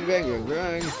 bang, bang, bang, bang,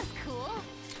 bang.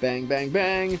 Bang, bang,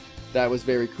 bang. That was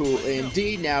very cool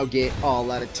indeed. Now get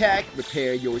all out attack.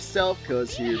 Prepare yourself,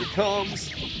 because here it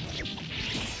comes.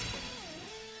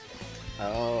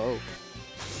 Oh.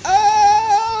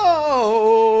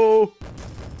 Oh!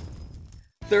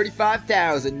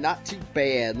 35,000, not too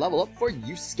bad. Level up for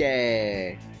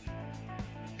Yusuke.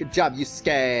 Good job,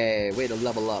 Yusuke. Way to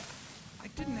level up. I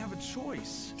didn't have a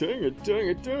choice. Dang it, dang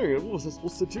it, dang it. What was I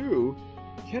supposed to do?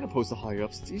 You can't oppose the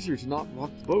high-ups. It's easier to not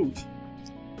rock the boat.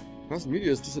 Mass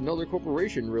media is just another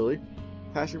corporation, really.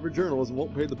 Passion for journalism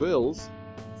won't pay the bills.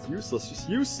 It's useless, just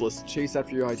useless to chase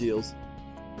after your ideals.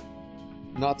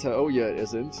 Not to Oya, it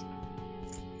isn't.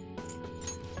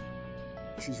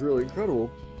 She's really incredible.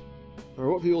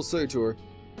 Or what people say to her,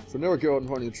 so never go out and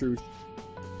find the truth.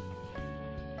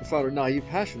 I found her naive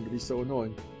passion to be so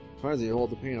annoying. Reminds me of all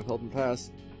the pain I've felt in the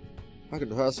past. I could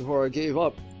pass before I gave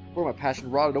up, before my passion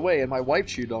rotted away and my wife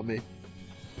cheated on me.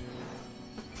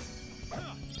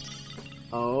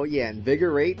 Oh yeah,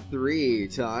 invigorate 3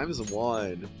 times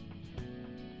 1.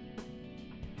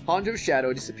 Honjo's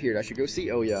shadow disappeared. I should go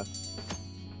see Oya.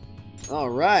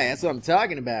 Alright, that's what I'm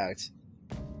talking about.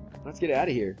 Let's get out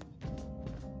of here.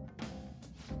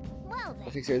 Well,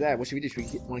 I'll take care of that. What should we do?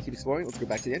 Should we want to keep exploring? Let's go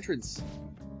back to the entrance.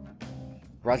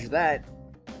 Roger that.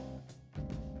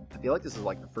 I feel like this is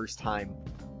like the first time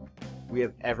we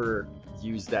have ever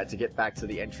used that to get back to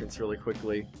the entrance really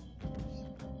quickly.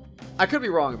 I could be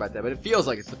wrong about that, but it feels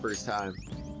like it's the first time.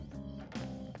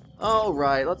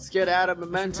 Alright, let's get out of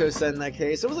Mementos in that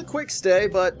case. It was a quick stay,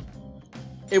 but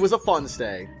it was a fun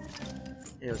stay.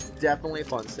 It was definitely a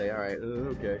fun stay. Alright,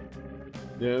 okay.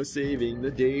 No saving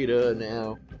the data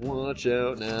now. Watch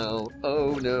out now.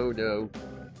 Oh, no, no.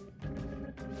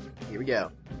 Here we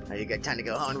go. Now you got time to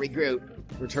go home and regroup.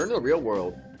 Return to the real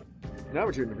world. Now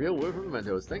return to the real world for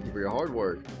Mementos. Thank you for your hard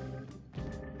work.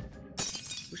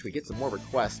 Wish we get some more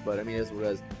requests, but I mean, it is what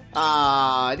it is.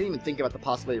 I didn't even think about the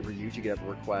possibility of Ryuji getting a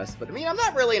request, but I mean, I'm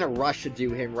not really in a rush to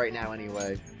do him right now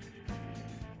anyway.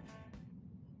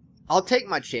 I'll take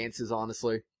my chances,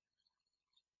 honestly.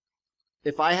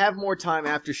 If I have more time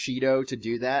after Shido to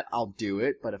do that, I'll do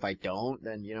it. But if I don't,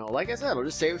 then, you know, like I said, I'll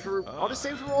just save it for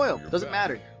Royal. Doesn't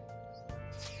matter.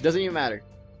 Doesn't even matter.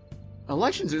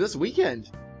 Elections are this weekend.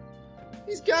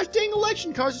 These gosh dang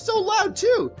election cars are so loud,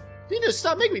 too. They need to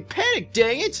stop making me panic,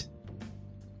 dang it!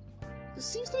 This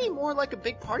seems to be more like a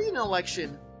big party than an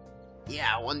election.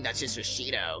 Yeah, one that's just for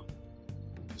Shido.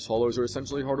 Swallows are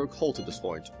essentially harder cult at this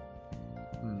point.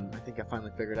 I think I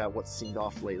finally figured out what seemed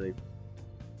off lately.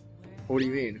 What do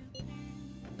you mean?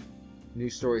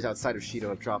 News stories outside of Shido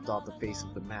have dropped off the face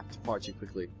of the map far too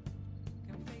quickly.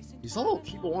 These are all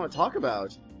people want to talk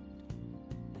about.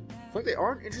 It's like they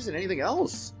aren't interested in anything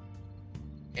else.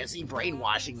 Is he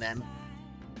brainwashing them?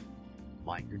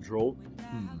 Mind control?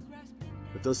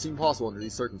 It does seem possible under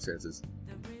these circumstances.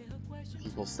 If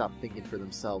people stop thinking for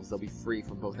themselves, they'll be free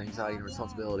from both anxiety and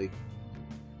responsibility.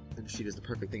 And Shido's the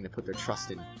perfect thing to put their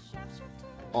trust in.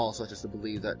 All such as to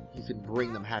believe that he can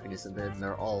bring them happiness and then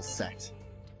they're all set.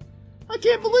 I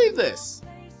can't believe this!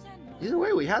 Either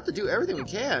way, we have to do everything we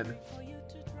can.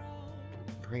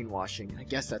 Brainwashing. I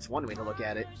guess that's one way to look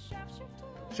at it.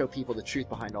 Show people the truth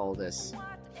behind all of this.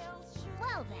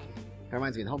 Well then. That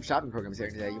reminds me, the home shopping program is here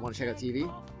today. You want to check out TV?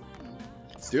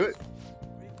 Let's do it.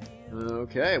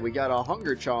 Okay, we got a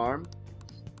hunger charm.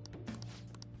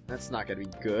 That's not going to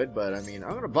be good, but I mean, I'm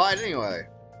going to buy it anyway.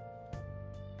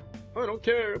 I don't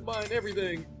care, I'm buying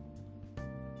everything.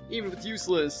 Even if it's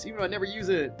useless, even if I never use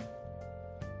it.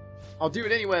 I'll do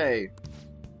it anyway.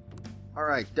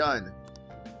 Alright, done.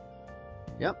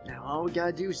 Yep, now all we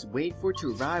gotta do is wait for it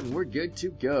to arrive and we're good to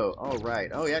go.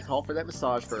 Alright, oh yeah, call for that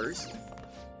massage first.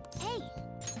 Hey.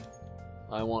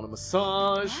 I want a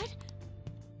massage. What?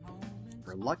 If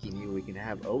we're lucky, maybe we can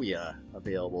have Oya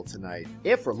available tonight.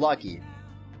 If we're lucky.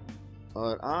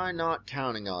 But I'm not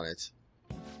counting on it.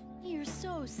 You're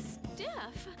so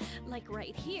stiff. Like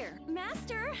right here.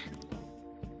 Master!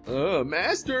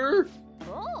 Master!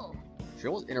 Oh! She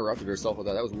almost interrupted herself with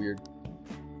that. That was weird.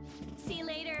 See you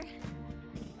later.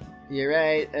 You're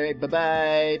right. Alright,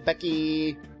 bye-bye, Becky.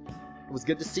 It was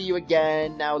good to see you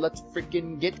again. Now let's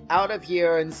freaking get out of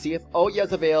here and see if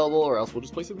Oya's available, or else we'll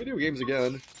just play some video games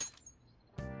again.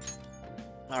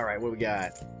 Alright, what we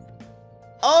got?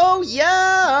 Oh,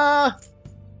 yeah!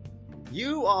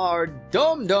 You are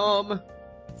dumb.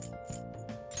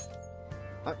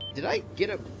 Did I get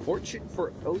a fortune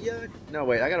for Oya? No,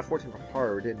 wait, I got a fortune for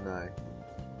Haru, didn't I?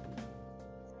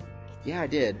 Yeah, I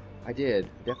did.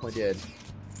 Definitely did.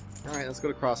 Alright, let's go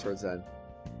to Crossroads then.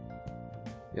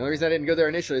 The only reason I didn't go there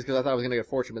initially is because I thought I was going to get a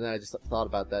fortune, but then I just thought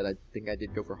about that. I think I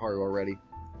did go for Haru already.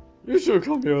 You should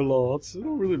come here a lot. I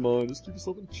don't really mind. Just keep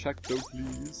yourself in check, though,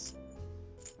 please.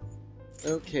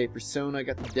 Okay, Persona,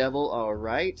 got the devil.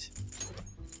 Alright.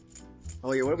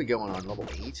 Oh, yeah, what are we going on? Level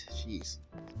 8? Jeez.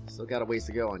 Still got a ways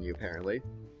to go on you, apparently.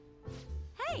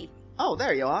 Hey! Oh,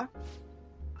 there you are.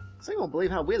 So you won't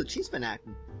believe how weird the chief's been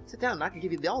acting. Sit down and I can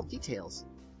give you all the details.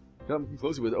 Come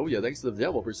closer with Oya thanks to the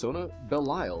devil, Persona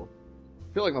Belial.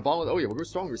 I feel like my bond with Oya will grow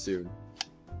stronger soon.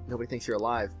 Nobody thinks you're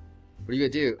alive. What are you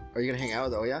gonna do? Are you gonna hang out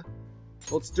with Oya?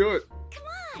 Let's do it!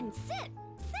 Come on, sit!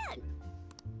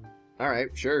 Alright,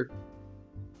 sure.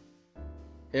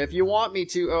 If you want me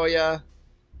to, Oya.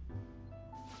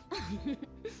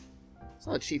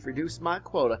 So the chief reduced my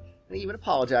quota and he even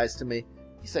apologized to me.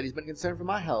 He said he's been concerned for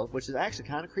my health, which is actually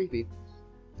kind of creepy.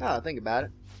 Now that I think about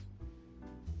it.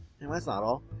 And that's not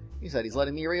all. He said he's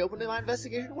letting me reopen my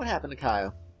investigation of what happened to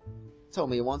Kaio.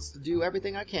 Told me he wants to do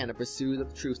everything I can to pursue the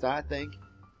truth, I think.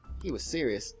 He was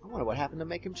serious. I wonder what happened to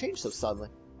make him change so suddenly.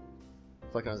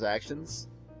 Reflect on his actions.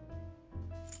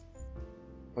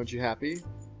 Aren't you happy?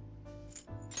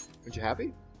 Aren't you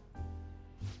happy?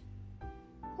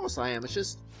 Of course I am, it's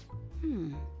just...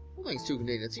 Nothing's too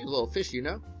convenient. It seems a little fishy, you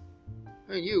know?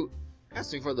 I mean, you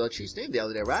asked me for the chief's name the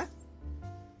other day, right?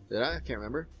 Did I? I can't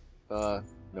remember.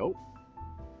 Nope.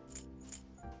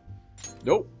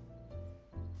 Nope.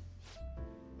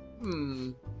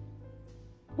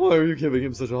 Why are you giving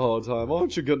him such a hard time?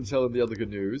 Aren't you gonna tell him the other good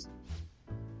news?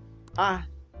 I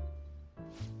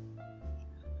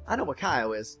know what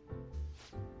Kaio is.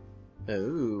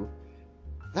 Oh.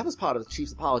 That was part of the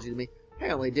chief's apology to me.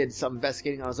 Apparently he did some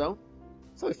investigating on his own.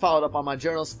 So we followed up on my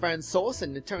journalist friend's source,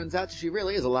 and it turns out she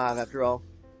really is alive after all.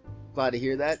 Glad to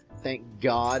hear that. Thank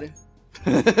God.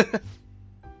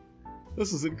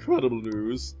 This is incredible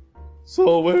news.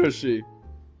 So where is she?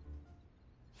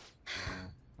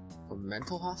 A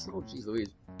mental hospital? Jeez Louise.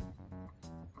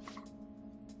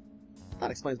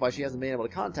 That explains why she hasn't been able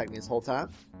to contact me this whole time.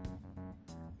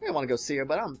 I want to go see her,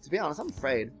 but to be honest, I'm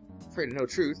afraid. Afraid to know the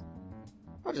truth.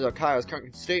 Not just Kaio's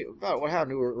current state about what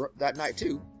happened to her that night,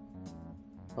 too.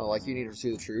 Oh, like you need to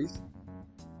pursue the truth.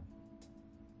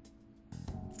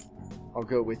 I'll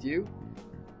go with you.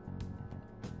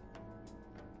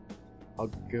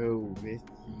 I'll go with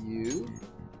you.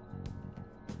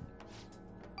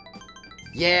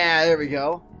 Yeah, there we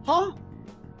go. Huh?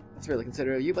 That's really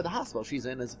considerate of you, but the hospital she's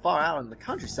in is far out in the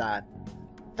countryside.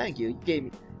 Thank you. You gave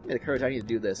me the courage I need to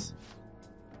do this.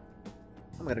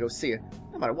 I'm gonna go see her.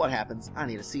 No matter what happens, I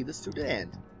need to see this to the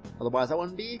end. Otherwise, I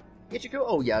wouldn't be Ichiko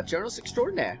Oya, Journalist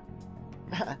Extraordinaire.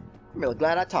 I'm really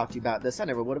glad I talked to you about this. I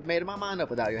never would have made my mind up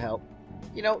without your help.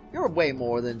 You know, you're way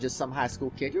more than just some high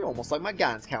school kid. You're almost like my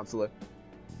guidance counselor.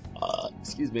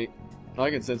 Excuse me. I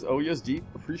can sense Oya's deep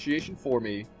appreciation for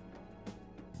me.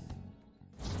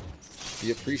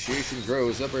 The appreciation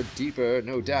grows ever deeper,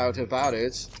 no doubt about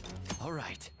it.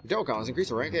 Alright. Dokkan's increased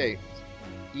to rank 8.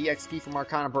 EXP from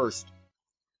Arcana Burst.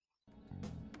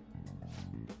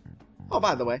 Oh,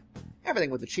 by the way, everything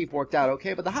with the chief worked out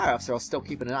okay, but the higher-ups are still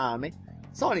keeping an eye on me.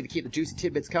 So I need to keep the juicy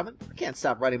tidbits coming. I can't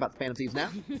stop writing about the Phantom Thieves now.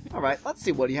 Alright, let's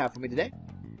see what you have for me today.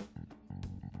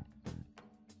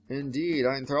 Indeed,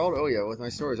 I enthralled Oya with my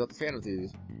stories about the Phantom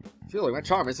Thieves. I feel like my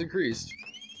charm has increased.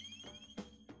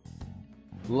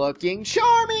 Looking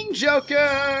charming,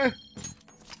 Joker!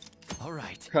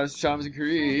 Alright. Because charm has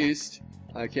increased.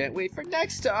 I can't wait for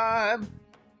next time.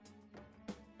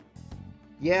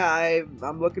 Yeah,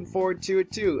 I'm looking forward to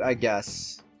it too, I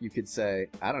guess you could say.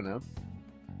 I don't know.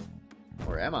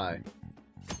 Or am I?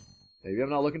 Maybe I'm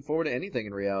not looking forward to anything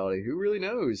in reality. Who really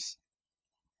knows?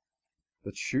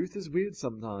 The truth is weird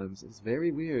sometimes. It's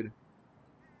very weird.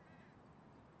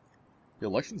 The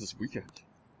election's this weekend.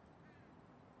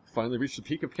 Finally reached the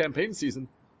peak of campaign season.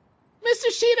 Mr.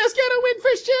 Shido's gonna win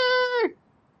for sure!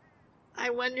 I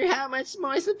wonder how much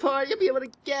more support you'll be able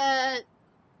to get.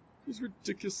 He's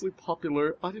ridiculously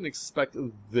popular. I didn't expect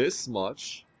this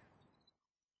much.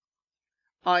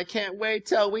 I can't wait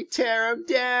till we tear him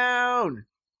down!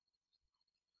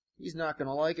 He's not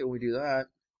gonna like it when we do that.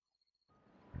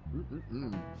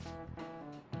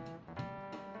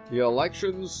 The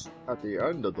election's at the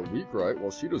end of the week, right?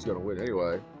 Well, Shido's gonna win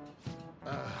anyway.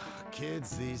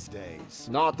 Kids these days.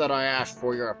 Not that I asked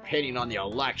for your opinion on the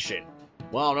election.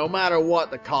 Well, no matter what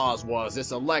the cause was,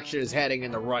 this election is heading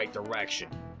in the right direction.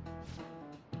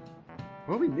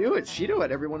 Well, we knew it. Shido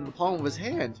had everyone in the palm of his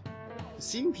hand.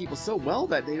 Seeing people so well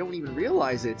that they don't even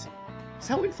realize it.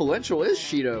 So how influential is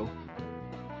Shido?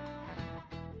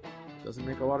 Doesn't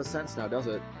make a lot of sense now, does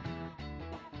it?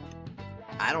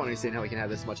 I don't understand how he can have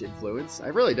this much influence. I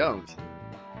really don't.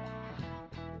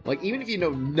 Like, even if you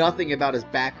know nothing about his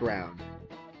background,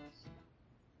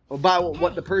 about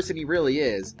what the person he really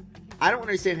is, I don't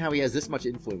understand how he has this much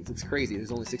influence. It's crazy.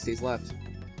 There's only 6 days left.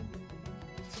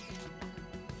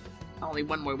 Only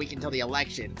one more week until the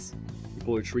elections.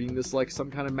 People are treating this like some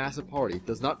kind of massive party. It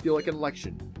does not feel like an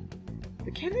election.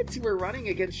 The candidates who are running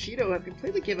against Shido have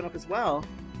completely given up as well.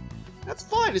 That's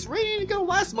fine. His reign ain't gonna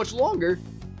last much longer.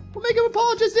 We'll make him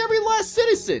apologize to every last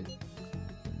citizen.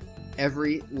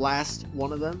 Every last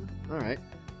one of them? Alright.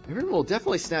 Everyone will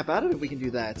definitely snap out of it if we can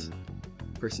do that.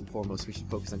 First and foremost, we should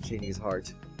focus on changing his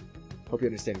heart. Hope you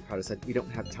understand, Kratos, that we don't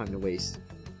have time to waste.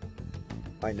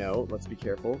 I know. Let's be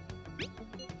careful.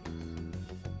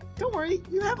 Don't worry,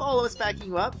 you have all of us backing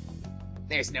you up.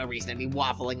 There's no reason to be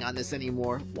waffling on this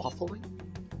anymore. Waffling?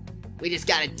 We just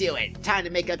gotta do it. Time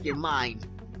to make up your mind.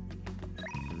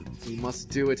 We must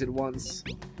do it at once.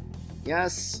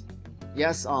 Yes.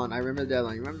 Yes, on. I remember the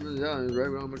deadline. You remember the deadline? Right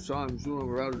around how much time? Soon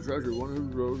we're out of treasure. One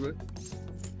of those, right?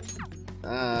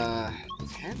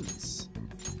 Depends.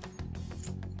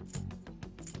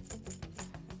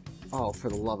 Oh, for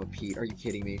the love of Pete. Are you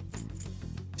kidding me?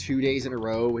 2 days in a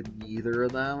row with neither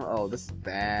of them? Oh, this is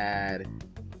bad.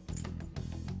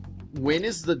 When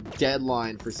is the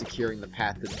deadline for securing the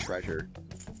path to the treasure?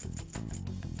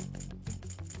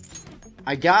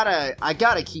 I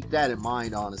gotta keep that in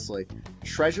mind, honestly.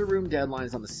 Treasure room deadline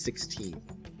is on the 16th.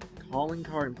 Calling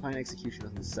card and plan execution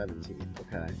is on the 17th.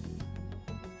 Okay.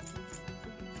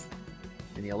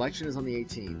 And the election is on the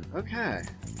 18th. Okay.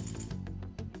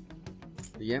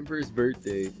 The Emperor's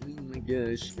birthday. Oh my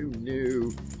gosh. Oh no.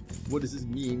 What does this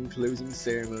mean? Closing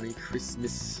ceremony,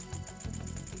 Christmas,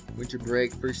 winter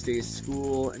break, first day of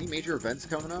school. Any major events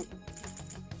coming up?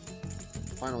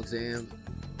 Final exam,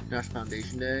 National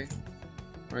Foundation Day.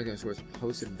 Regular source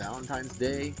posted Valentine's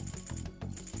Day.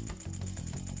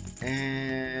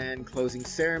 And closing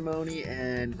ceremony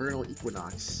and vernal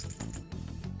equinox.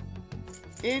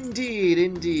 Indeed,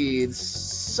 indeed.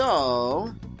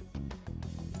 So,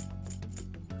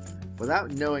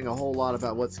 without knowing a whole lot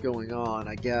about what's going on,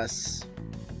 I guess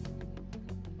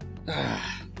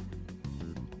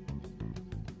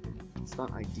it's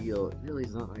not ideal. It really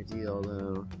is not ideal,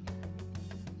 though.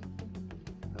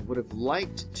 I would have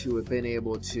liked to have been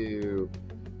able to...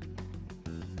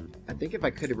 I think if I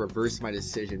could have reversed my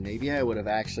decision, maybe I would have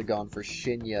actually gone for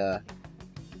Shinya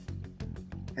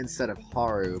instead of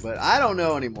Haru, but I don't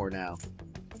know anymore now.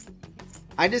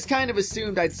 I just kind of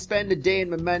assumed I'd spend a day in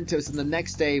Mementos and the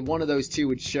next day one of those two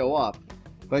would show up.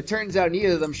 But it turns out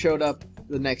neither of them showed up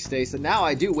the next day, so now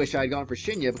I do wish I had gone for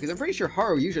Shinya, because I'm pretty sure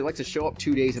Haru usually likes to show up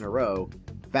 2 days in a row.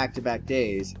 Back-to-back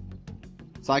days.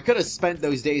 So I could have spent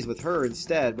those days with her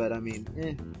instead, but I mean,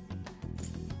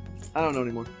 I don't know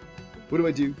anymore. What do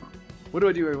I do? What do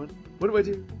I do, everyone? What do I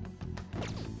do?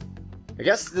 I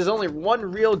guess there's only one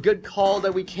real good call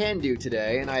that we can do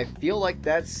today, and I feel like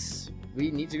that's...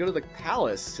 we need to go to the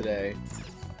palace today.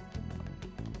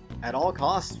 At all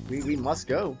costs, we must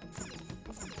go.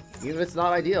 Even if it's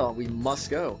not ideal, we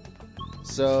must go.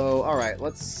 So, alright,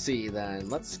 let's see then.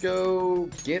 Let's go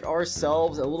get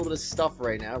ourselves a little bit of stuff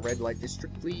right now. Red light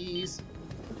district, please.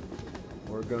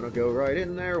 We're gonna go right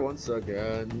in there once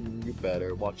again. You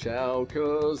better watch out,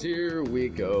 cause here we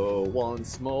go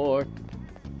once more.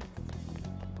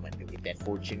 I'm gonna go get that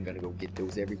fortune. Gonna go get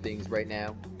those everythings right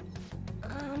now.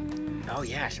 Oh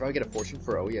yeah, I should probably get a fortune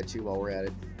for Oya too while we're at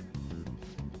it.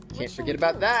 Can't forget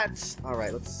about that.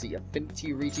 Alright, let's see.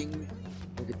 Affinity reaching.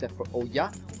 We'll get that for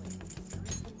Oya.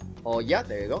 Oh yeah,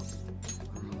 there you go.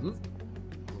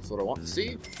 That's what I want to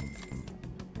see.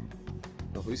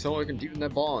 Now please tell me I can deepen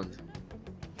that bond.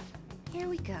 Here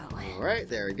we go. Alright,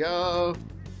 there we go.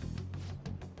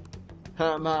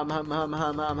 Hum hum hum hum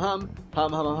hum hum hum.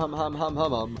 Hum hum hum hum hum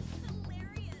hum hum.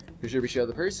 Who should we show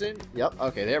the person? Yep,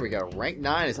 okay, there we go. Rank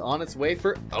 9 is on its way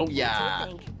for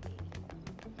Oya.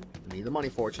 Need the money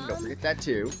fortune, don't forget that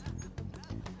too.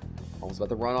 Almost about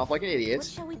to run off like an idiot. What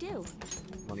shall we do?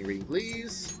 Money reading,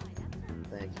 please.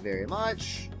 Thank you very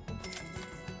much.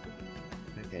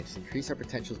 Okay, just increase our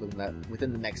potentials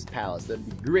within the next palace. That'd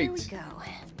be great. Here we go.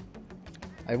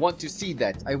 I want to see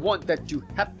that. I want that to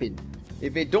happen.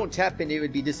 If it don't happen, it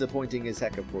would be disappointing as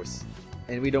heck, of course.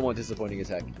 And we don't want disappointing as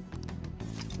heck.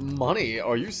 Money?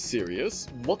 Are you serious?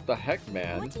 What the heck,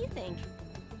 man? What do you think?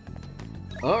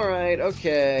 Alright,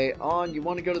 okay. On, you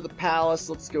want to go to the palace?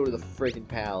 Let's go to the freaking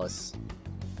palace.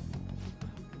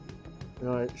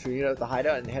 Should we get out the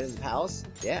hideout and head into the palace?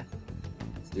 Yeah.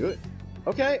 Let's do it.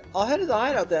 Okay, I'll head to the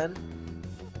hideout then.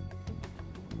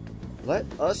 Let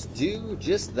us do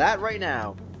just that right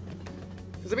now.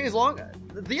 Because, I mean, as long...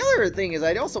 The other thing is,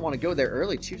 I also want to go there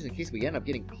early, too, just in case we end up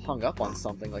getting hung up on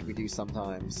something like we do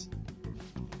sometimes.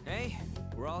 Hey,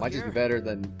 we're all Might here. just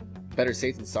be better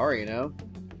safe than sorry, you know?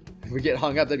 If we get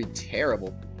hung up, that'd be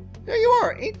terrible. There you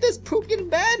are! Ain't this poop getting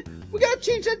bad? We gotta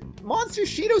change that monster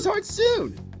Shido's heart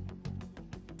soon!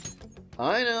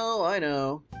 I know, I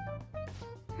know.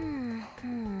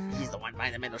 He's the one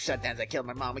behind the mental shutdowns that killed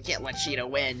my mom. We can't let Shido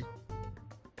win.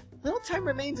 Little time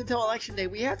remains until election day.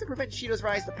 We have to prevent Shido's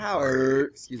rise to power.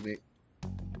 Excuse me.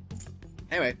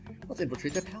 Anyway, let's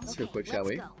infiltrate that palace real quick, shall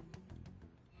we? Go.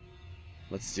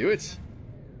 Let's do it.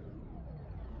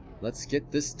 Let's get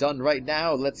this done right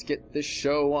now. Let's get this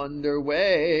show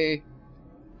underway.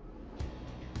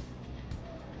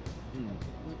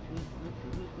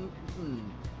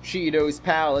 Shido's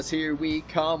palace, here we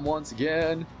come once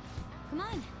again. Come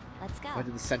on, let's go. Went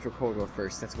to the central corridor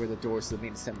first. That's where the doors to the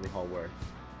main assembly hall were.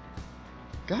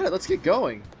 Got it, let's get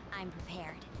going. I'm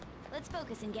prepared. Let's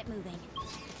focus and get moving.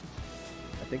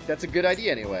 I think that's a good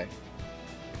idea anyway.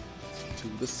 To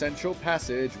the central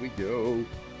passage we go.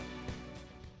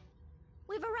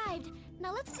 We've arrived.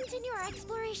 Now let's continue our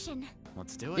exploration.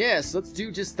 Let's do it. Yes, let's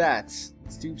do just that.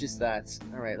 Let's do just that.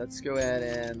 Alright, let's go ahead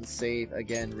and save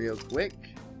again real quick.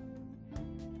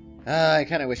 I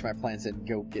kind of wish my plans didn't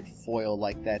go get foiled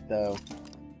like that, though.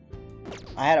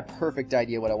 I had a perfect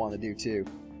idea what I wanted to do, too.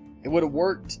 It would have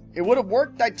worked. It would have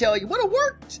worked, I tell you. It would have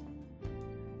worked!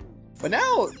 But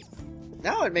now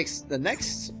it makes the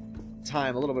next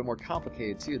time a little bit more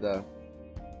complicated, too, though.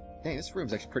 Dang, this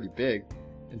room's actually pretty big.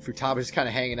 And Futaba's just kind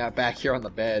of hanging out back here on the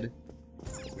bed.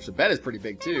 Which the bed is pretty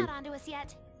big, They're too. not onto us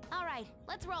yet. All right,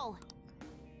 let's roll.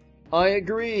 I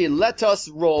agree. Let us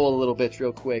roll a little bit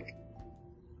real quick.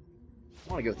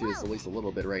 I want to go through this at least a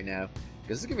little bit right now.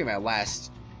 Because this is going to be my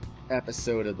last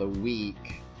episode of the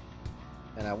week.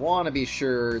 And I want to be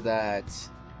sure that...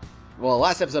 Well,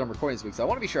 last episode I'm recording this week, so I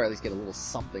want to be sure I at least get a little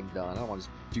something done. I don't want to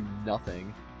just do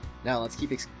nothing. Now, let's keep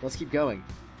going.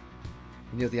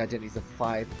 You know the identities of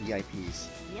 5 VIPs.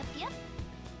 Yep.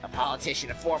 A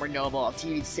politician, a former noble, a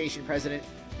TV station president,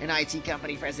 an IT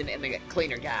company president, and the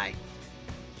cleaner guy.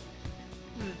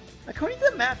 According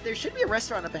to the map, there should be a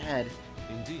restaurant up ahead.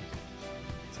 Indeed.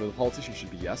 That's where the politician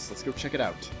should be, yes. Let's go check it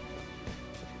out.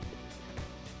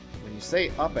 When you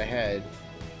say up ahead,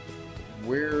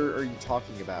 where are you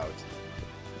talking about?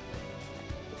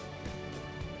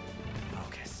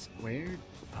 Focus. Where do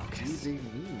Focus. they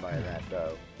mean by that,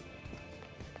 though?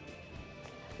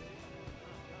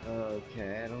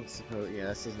 Okay, I don't suppose... Yeah,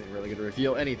 this isn't really going to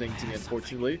reveal anything to me,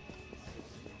 unfortunately.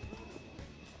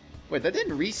 Wait, that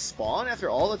didn't respawn after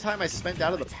all the time I spent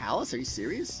out of the palace? Are you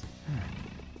serious?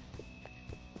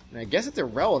 I mean, I guess it's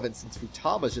irrelevant since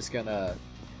Futaba's just gonna...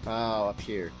 Oh, up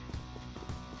here.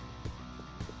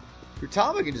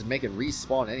 Futaba can just make it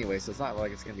respawn anyway, so it's not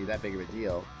like it's gonna be that big of a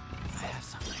deal. I have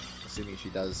something. Assuming she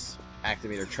does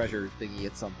activate her treasure thingy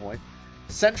at some point.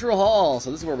 Central Hall!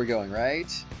 So this is where we're going,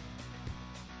 right?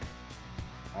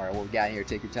 Alright, what we got here?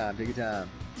 Take your time, take your time.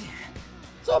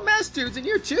 So, masked dudes in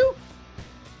here too?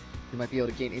 You might be able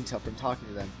to gain intel from talking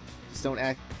to them. Just don't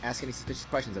ask any suspicious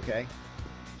questions, okay?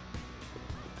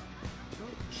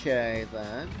 Okay,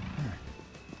 then.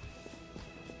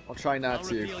 I'll try not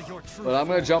to. But I'm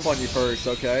gonna jump on you first,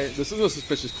 okay? This is a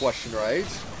suspicious question, right?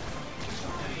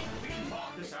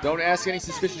 Don't ask any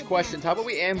suspicious questions. How about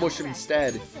we ambush him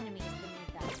instead?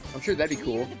 I'm sure that'd be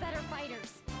cool.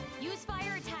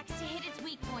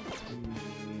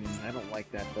 I don't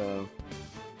like that, though.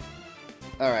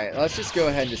 Alright, let's just go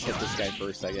ahead and just hit this guy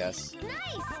first, I guess.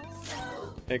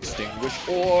 Extinguish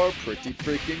ore, pretty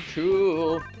freaking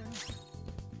cool.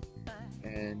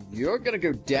 And you're gonna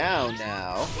go down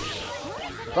now.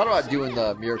 I thought about doing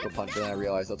the miracle punch, and then I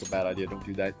realized that's a bad idea. Don't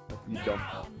do that. You dumb.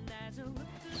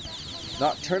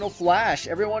 Nocturnal flash.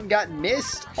 Everyone got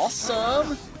missed.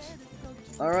 Awesome.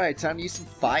 Alright, time to use some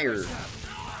fire.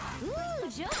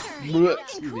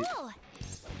 Excuse me.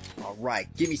 Alright,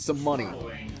 give me some money.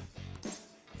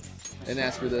 And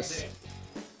ask for this.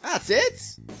 That's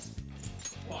it?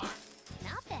 Not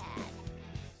bad.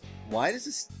 Why does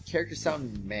this character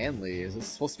sound manly? Is this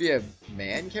supposed to be a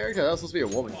man character? That was supposed to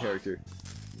be a woman character.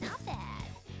 Not bad.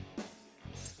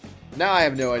 Now I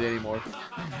have no idea anymore.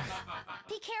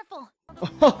 Be careful.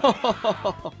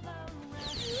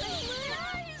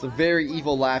 It's a very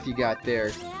evil laugh you got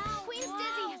there. Queen's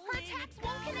dizzy. Her attacks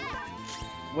won't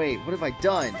connect. Wait, what have I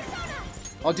done?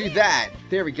 I'll do that.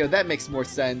 There we go. That makes more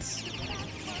sense.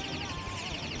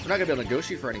 We're not gonna be able to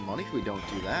negotiate for any money if we don't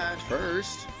do that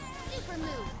first. Super move.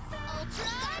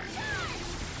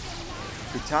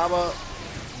 Futaba,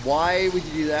 why would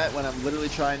you do that when I'm literally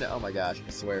trying to... Oh my gosh,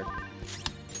 I swear.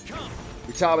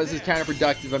 Futaba, this is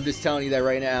counterproductive. I'm just telling you that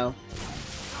right now.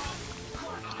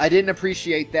 I didn't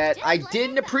appreciate that. I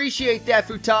didn't appreciate that,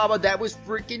 Futaba. That was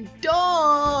freaking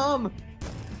dumb.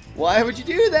 Why would you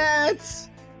do that?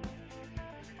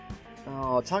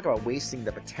 Oh, talk about wasting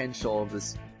the potential of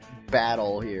this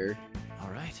battle here.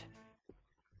 Alright.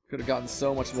 Could have gotten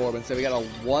so much more, but instead we got a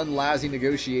one lousy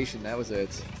negotiation. That was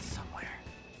it. Somewhere.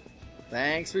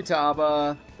 Thanks,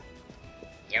 Futaba.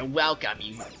 You're welcome,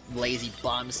 you lazy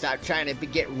bum. Stop trying to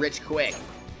get rich quick.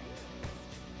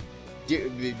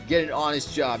 Dude, get an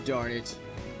honest job, darn it.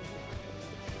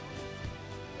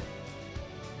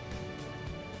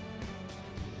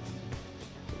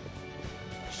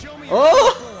 Show me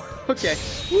Oh! Okay.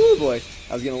 Woo, boy.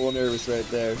 I was getting a little nervous right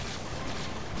there.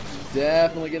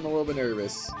 Definitely getting a little bit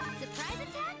nervous. Surprise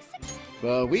attacks?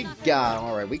 But we got,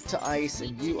 alright, weak to ice,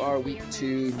 and you are weak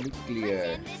to nuclear.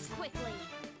 End this quickly.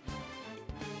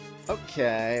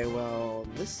 Okay, well,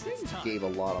 this thing gave a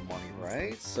lot of money,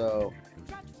 right? So,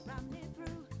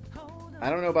 I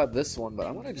don't know about this one, but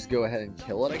I'm gonna just go ahead and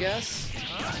kill it, I guess.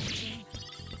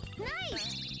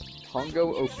 Nice.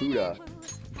 Hongo Ofuda.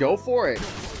 Go for it!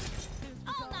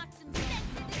 I'll knock some sense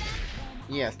into that.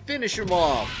 Yeah, finish him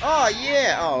off! Oh,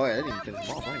 yeah! Oh, wait, I didn't even finish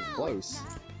him off. Not even close.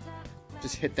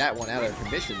 Just hit that one out of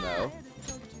commission, though.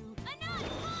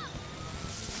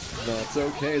 That's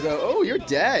okay, though. Oh, you're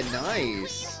dead!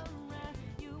 Nice!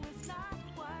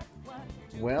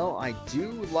 Well, I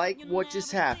do like what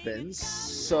just happened,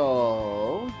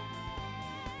 so...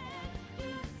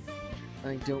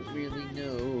 I don't really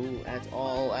know at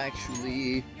all,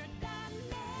 actually.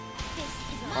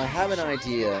 I have an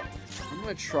idea. I'm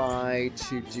gonna try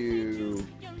to do...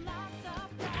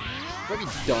 Might be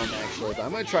dumb, actually, but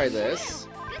I'm gonna try this.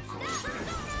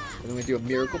 And I'm gonna do a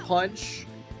miracle punch.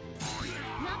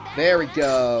 There we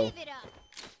go.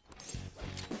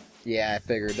 Yeah, I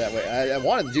figured that way. I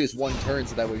wanted to do this one turn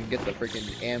so that we can get the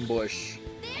freaking ambush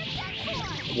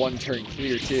one turn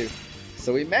clear, too.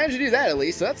 So we managed to do that, at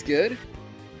least, so that's good.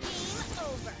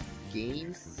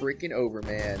 Game freaking over,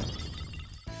 man.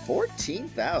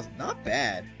 14,000, not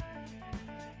bad.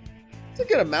 It's a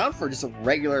good amount for just a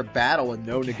regular battle with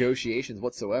no negotiations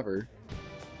whatsoever.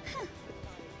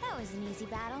 That was an easy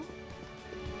battle.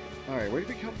 Alright, where did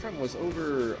we come from? Was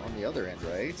over on the other end,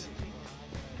 right?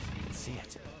 I can see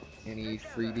it. Any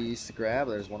freebies to grab?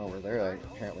 There's one over there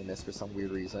I apparently missed for some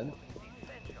weird reason.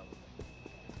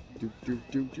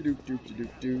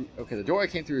 Okay, the door I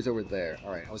came through is over there.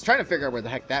 Alright, I was trying to figure out where the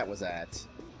heck that was at.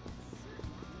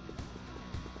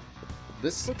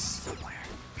 This looks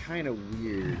kind of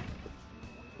weird.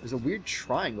 There's a weird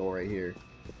triangle right here.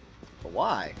 But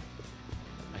why?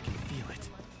 I can feel it.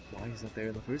 Why is that there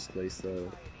in the first place,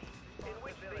 though?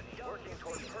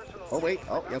 Oh, wait.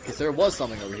 Oh, yeah, because there was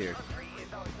something over here.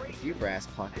 You brass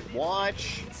pocket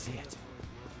watch. I can see it.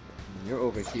 You're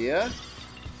over here.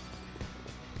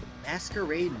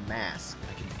 Masquerade mask.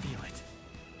 I can feel it.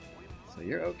 So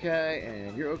you're okay,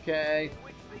 and you're okay.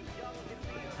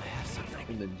 I have something.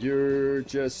 And then you're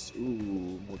just... Ooh,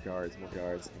 more guards, more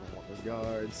guards. I don't want those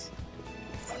guards.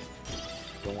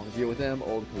 Don't want to deal with them.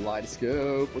 Old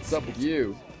kaleidoscope. What's up with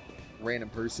you? Random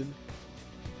person.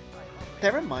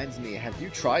 That reminds me, have you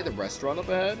tried the restaurant up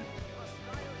ahead?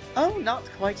 Oh, not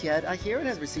quite yet. I hear it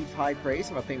has received high praise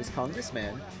from a famous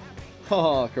congressman.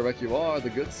 Haha, correct you are. The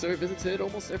good sir visits it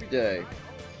almost every day.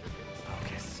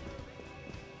 Focus.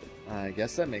 I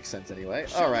guess that makes sense anyway.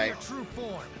 Show me Alright. your true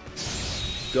form.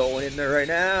 Going in there right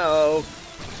now.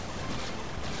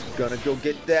 Gonna go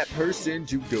get that person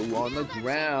to go on the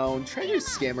ground. Treasure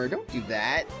scammer, don't do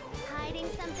that. Hiding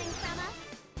something from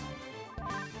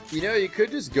us? You know, you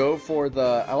could just go for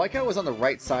the... I like how it was on the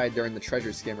right side during the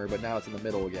treasure skimmer, but now it's in the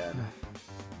middle again.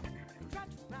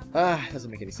 Ah,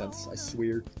 doesn't make any sense, I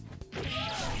swear.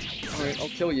 Alright, I'll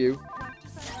kill you.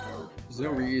 There's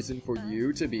no reason for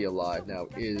you to be alive now,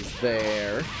 is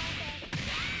there?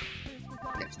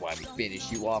 That's why we finish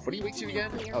you off. What are you weak to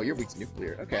again? Oh, you're weak to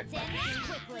nuclear. Okay.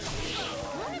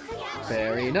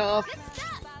 Fair enough.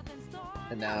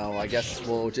 And now I guess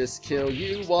we'll just kill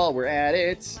you while we're at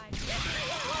it.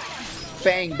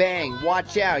 Bang, bang.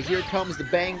 Watch out. Here comes the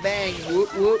bang, bang.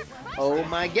 Whoop, whoop. Oh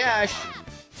my gosh.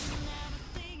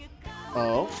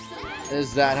 Oh.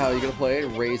 Is that how you're gonna play it?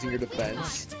 Raising your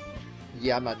defense?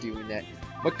 Yeah, I'm not doing that.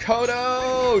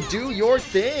 Makoto! Do your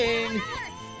thing!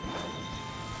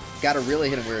 Gotta really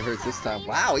hit him where it hurts this time.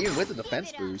 Wow, even with the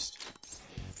defense boost.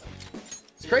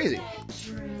 It's crazy.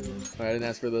 I didn't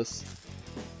ask for this.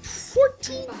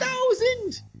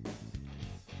 14,000!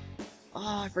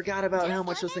 Oh, I forgot about how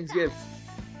much those things give.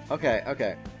 Okay,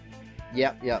 okay.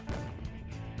 Yep, yep.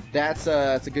 That's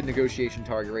a good negotiation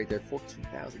target right there.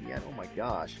 14,000 yen. Oh my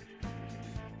gosh.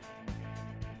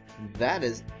 That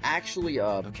is actually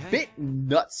a bit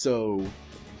nutso.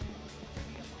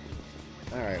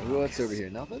 Alright, what's over here?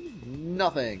 Nothing?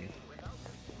 Nothing.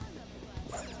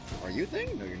 Are you a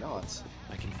thing? No, you're not.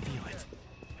 I can feel it.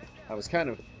 I was kind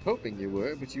of hoping you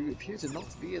were, but you appear to not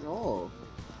be at all.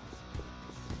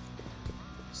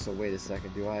 So wait a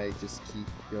second, do I just keep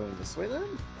going this way then?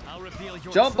 I'll reveal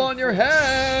your Jump true on your form.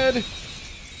 head!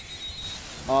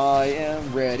 I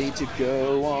am ready to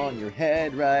go on your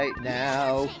head right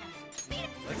now.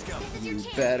 Let's go. You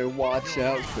better watch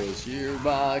out, cause here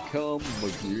I come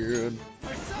again.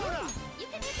 Persona! You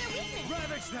can hit their weakness.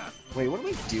 Ravage them. Wait, what am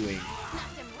I doing?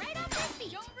 Knocked him right off his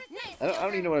feet. Nice. I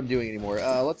don't even know what I'm doing anymore.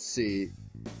 Let's see.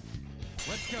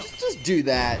 Let's go. Just do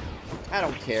that. I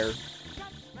don't care.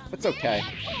 It's okay.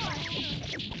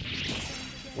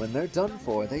 When they're done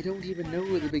for, they don't even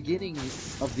know the beginning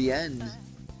of the end.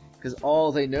 Because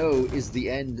all they know is the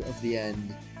end of the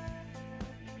end.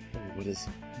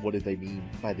 What did they mean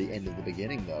by the end of the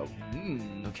beginning, though?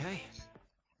 Okay.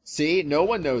 See, no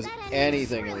one knows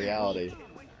anything in reality.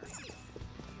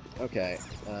 Okay,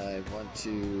 I'd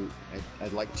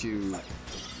like to...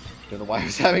 Don't know why I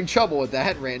was having trouble with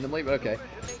that randomly, but okay.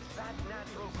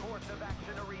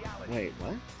 Wait,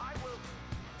 what?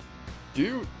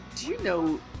 Do you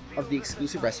know of the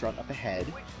exclusive restaurant up ahead?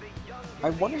 I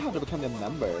wonder how to become a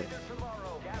member.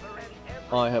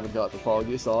 I haven't got the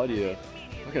foggiest idea.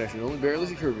 I can actually only barely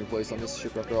secure my place on this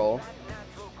ship after all.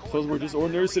 Suppose we're just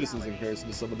ordinary citizens in comparison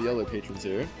to some of the other patrons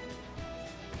here.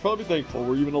 Probably thankful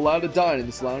we're even allowed to dine in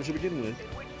this lounge to begin with.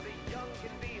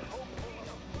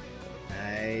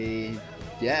 I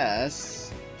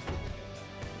guess.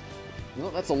 Well,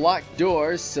 that's a locked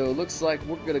door, so it looks like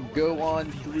we're gonna go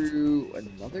on through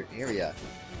another area.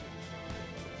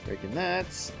 Breaking that,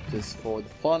 just for the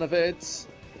fun of it.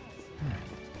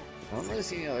 I don't really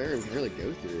see any other area we can really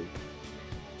go through.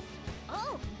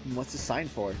 Oh, What's the sign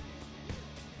for?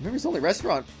 Members only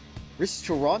restaurant.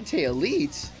 Ristorante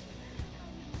Elite?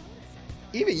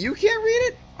 Even you can't read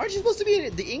it? Aren't you supposed to be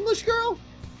the English girl?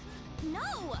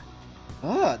 no.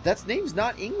 Ah, that name's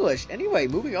not English. Anyway,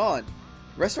 moving on.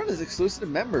 Restaurant is exclusive to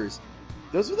members.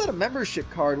 Those without a membership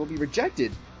card will be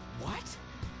rejected. What?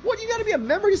 What, you gotta be a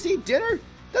member to see dinner?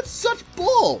 That's such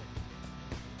bull!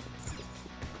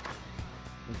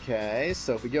 Okay,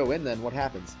 so if we go in then, what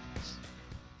happens?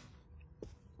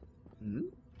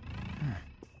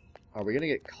 Are we gonna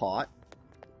get caught?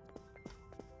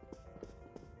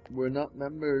 We're not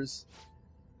members.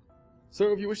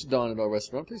 So if you wish to dine at our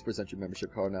restaurant, please present your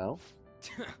membership card now.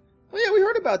 Oh yeah, we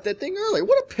heard about that thing earlier.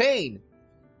 What a pain!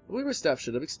 The waiver staff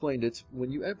should have explained it when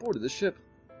you boarded the ship.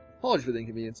 Apologies for the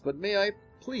inconvenience, but may I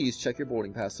please check your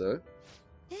boarding pass, sir?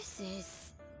 This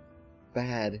is...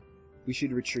 Bad. We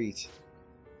should retreat.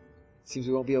 Seems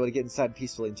we won't be able to get inside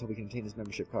peacefully until we can obtain this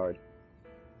membership card.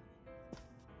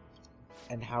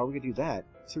 And how are we gonna do that?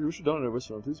 So we should dine at our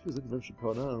restaurant. Please present the membership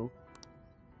card now.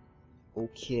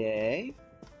 Okay.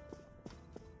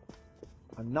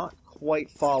 I'm not quite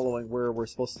following where we're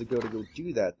supposed to go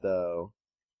do that, though.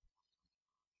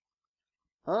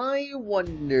 I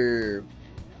wonder...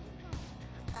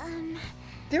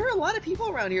 There are a lot of people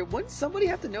around here. Wouldn't somebody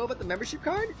have to know about the membership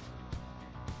card?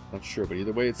 Not sure, but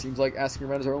either way, it seems like asking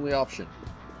around is our only option.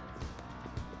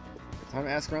 Time to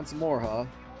ask around some more, huh?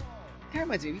 That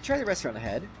reminds me, have you tried the restaurant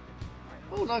ahead?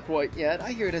 Oh, not quite yet.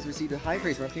 I hear it has received a high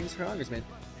praise from our famous congressman.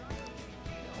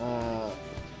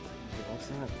 What's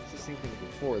that? It's the same thing as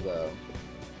before, though.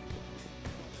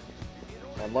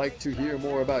 I'd like to hear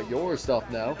more about your stuff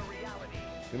now.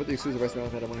 About the exclusive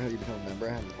restaurant that I wonder how you become a member.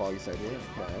 I have the foggiest idea.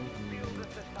 Okay.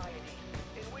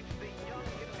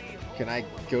 Can I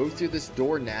go through this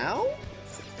door now?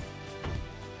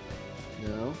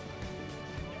 No.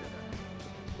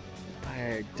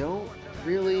 I don't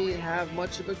really have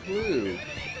much of a clue.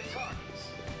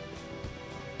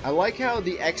 I like how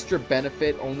the extra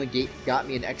benefit only got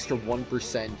me an extra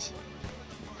 1%.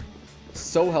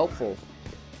 So helpful.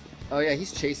 Oh yeah,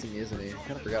 he's chasing me, isn't he? I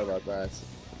kind of forgot about that.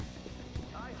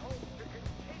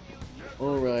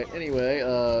 Alright, anyway,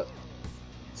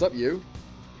 what's up, you?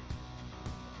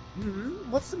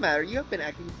 What's the matter? You have been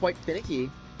acting quite finicky.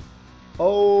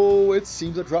 Oh, it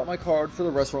seems I dropped my card for the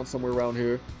restaurant somewhere around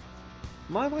here.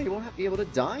 My, you won't have to be able to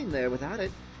dine there without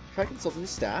it. Try consulting the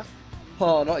staff.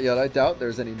 Oh, not yet. I doubt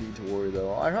there's any need to worry,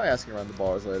 though. I'll try asking around the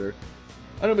bars later.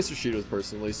 I know Mr. Shido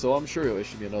personally, so I'm sure he'll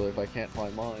issue me another if I can't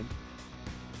find mine.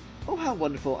 Oh, how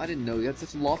wonderful. I didn't know you had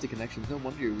such lofty connections. No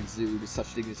wonder you exude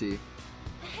such dignity.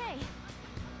 Hey!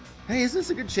 Hey, isn't this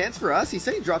a good chance for us? He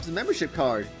said he dropped his membership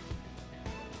card.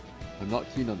 I'm not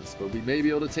keen on this, but we may be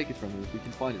able to take it from him if we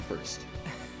can find it first.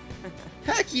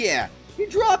 Heck yeah! He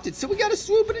dropped it, so we gotta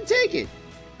swoop it and take it!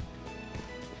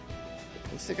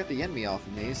 At least I got the enemy off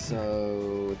of me,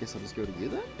 so I guess I'll just go to you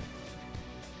then?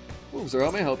 Oh, sir,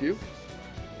 how may I help you?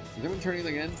 Is anyone turning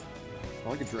anything in? I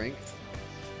like a drink.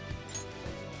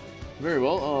 Very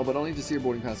well, but I'll need to see your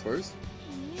boarding pass first.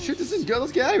 Shoot this in, go,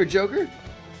 let's get out of here, Joker!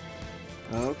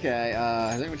 Okay,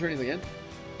 has anyone turned anything in?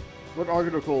 What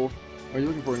article are you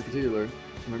looking for in particular?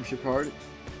 A membership card?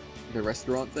 The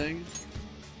restaurant thing?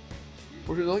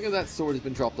 Or look at that sword has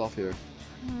been dropped off here.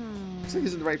 Looks like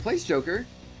he's in the right place, Joker.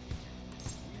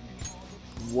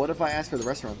 What if I ask for the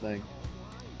restaurant thing?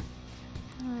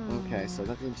 Okay, so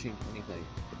that doesn't change anything.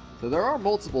 So there are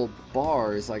multiple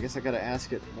bars. I guess I gotta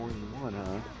ask it more than one,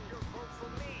 huh?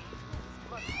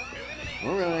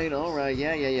 Alright,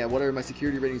 yeah. Whatever, my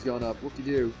security rating's going up.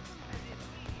 Whoop-de-doo.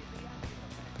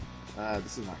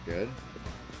 This is not good.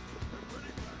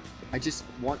 I just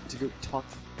want to go talk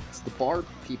to the bar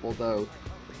people, though.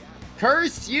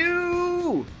 Curse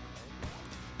you!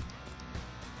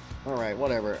 Alright,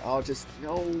 whatever. I'll just...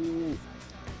 No!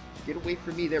 Get away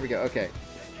from me. There we go. Okay.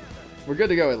 We're good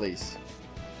to go, at least.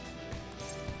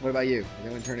 What about you? Is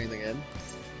anyone turn anything in?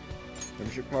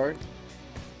 Membership card?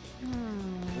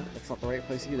 No, that's not the right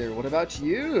place either. What about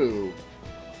you?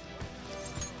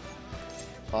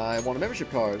 I want a membership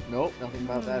card. Nope, nothing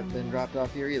about that been dropped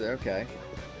off here either. Okay.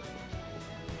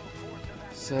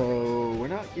 So, we're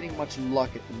not getting much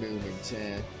luck at the moment.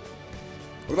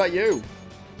 What about you?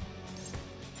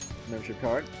 Membership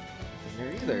card? Nothing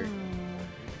there either.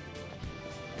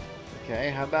 Okay,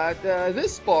 how about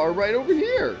this bar right over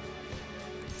here?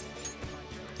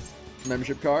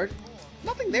 Membership card?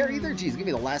 Nothing there either. Geez, give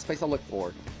me the last place I'll look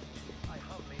for.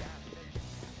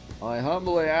 I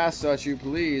humbly ask that you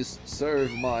please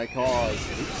serve my cause.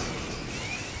 Oops.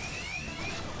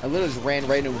 I literally just ran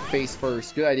right into him face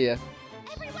first. Good idea.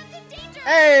 Everyone's in danger!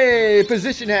 Hey!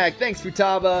 Position hack! Thanks,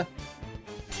 Futaba.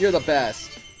 You're the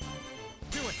best.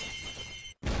 Do it.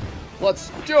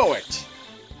 Let's do it!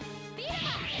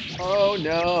 Oh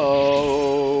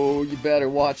no! You better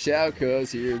watch out,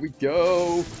 cause here we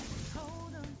go.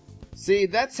 See,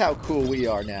 that's how cool we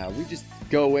are now. We just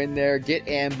go in there, get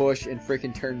ambushed, and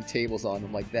freaking turn tables on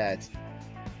them like that.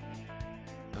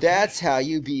 That's how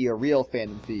you be a real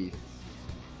Phantom Thief.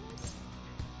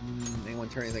 Anyone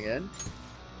turn anything in?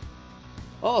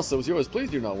 Also, it's yours. Please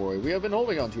do not worry. We have been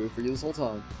holding on to it for you this whole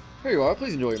time. Here you are.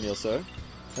 Please enjoy your meal, sir.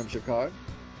 Membership card.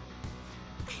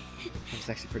 It's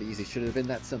actually pretty easy. Should it have been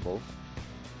that simple?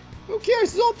 Who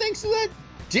cares? It's all thanks to that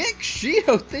Dick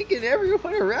Shido thinking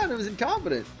everyone around him is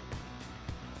incompetent.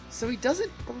 So he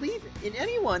doesn't believe in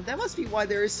anyone. That must be why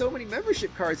there are so many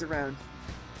membership cards around.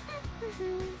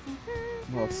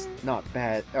 Well, it's not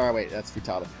bad. Oh, wait, that's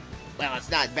Frittata. Well, it's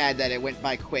not bad that it went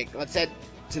by quick. Let's head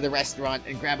to the restaurant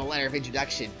and grab a letter of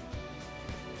introduction.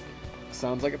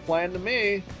 Sounds like a plan to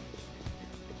me.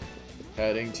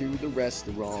 Heading to the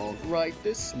restaurant right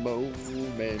this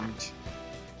moment.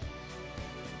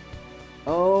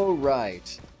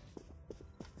 Alright.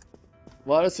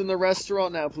 Let us in the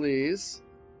restaurant now, please.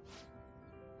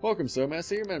 Welcome, sir. May I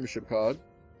see your membership card?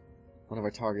 One of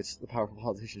our targets, the powerful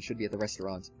politician, should be at the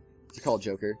restaurant. It's a call,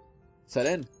 Joker. Set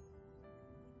in.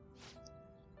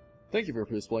 Thank you for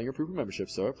displaying your proof of membership,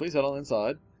 sir. Please head on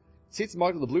inside. Seats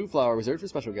marked with a blue flower reserved for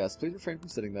special guests. Please refrain from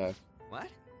sitting there. What?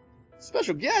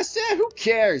 Special guests? Yeah, who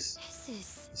cares? This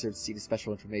is... Reserved seat is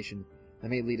special information that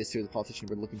may lead us to the politician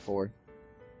we're looking for.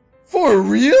 For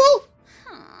real?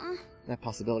 Huh. That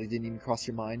possibility didn't even cross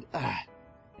your mind.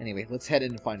 Anyway, let's head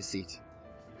in and find a seat.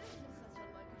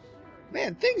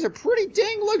 Man, things are pretty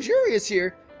dang luxurious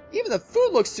here. Even the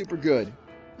food looks super good.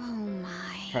 Oh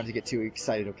my. Trying to get too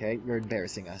excited, okay? You're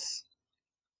embarrassing us.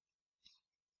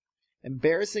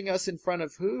 Embarrassing us in front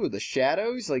of who? The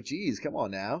shadows? Like, geez, come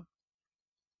on now.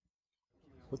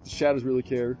 What the shadows really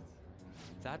care?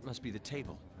 That must be the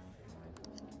table.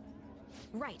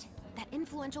 Right. That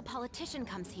influential politician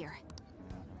comes here.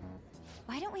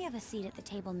 Why don't we have a seat at the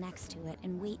table next to it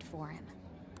and wait for him?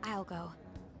 I'll go.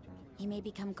 He may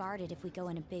become guarded if we go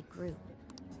in a big group.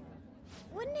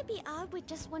 Wouldn't it be odd with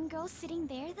just one girl sitting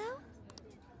there, though?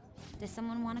 Does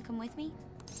someone want to come with me?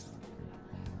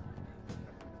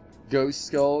 Go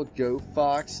Skull, go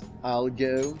Fox, I'll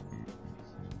go.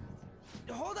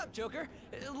 Hold up, Joker.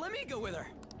 Let me go with her.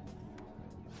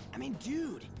 I mean,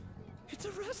 dude, it's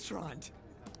a restaurant.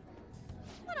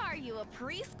 What are you, a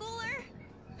preschooler?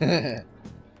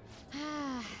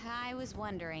 I was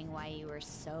wondering why you were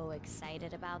so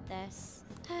excited about this.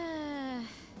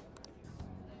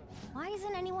 Why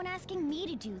isn't anyone asking me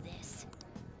to do this?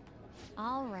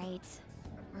 All right,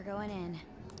 we're going in.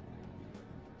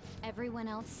 Everyone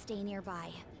else stay nearby.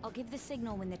 I'll give the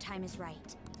signal when the time is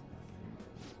right.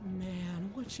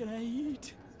 Man, what should I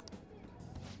eat?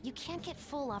 You can't get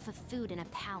full off of food in a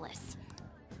palace.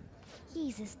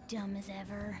 He's as dumb as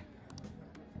ever.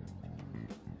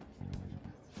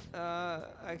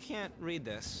 I can't read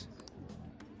this.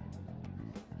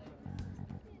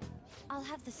 I'll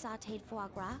have the sautéed foie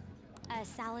gras, a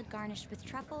salad garnished with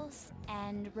truffles,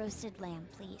 and roasted lamb,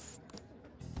 please.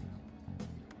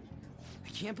 I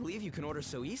can't believe you can order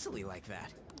so easily like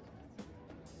that.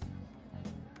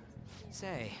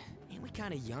 Say, ain't we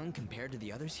kinda young compared to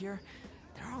the others here?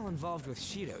 They're all involved with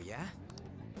Shido, yeah?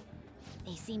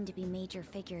 They seem to be major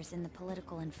figures in the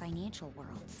political and financial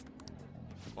worlds.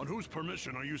 On whose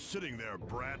permission are you sitting there,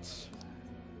 brats?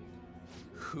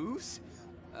 Whose?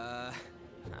 I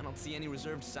don't see any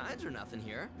reserved signs or nothing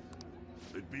here.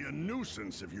 It'd be a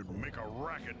nuisance if you'd make a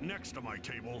racket next to my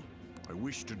table. I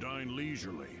wish to dine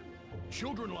leisurely.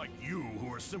 Children like you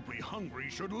who are simply hungry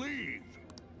should leave.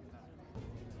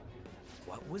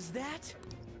 What was that?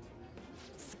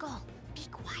 Skull, be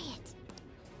quiet.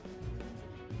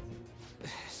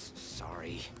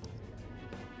 Sorry.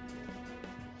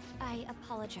 I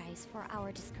apologize for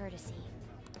our discourtesy.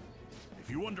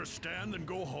 If you understand, then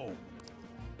go home.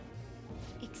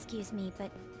 Excuse me,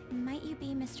 but might you be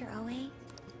Mr. Oe?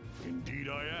 Indeed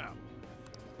I am.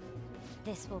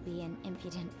 This will be an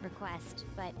impudent request,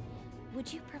 but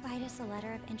would you provide us a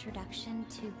letter of introduction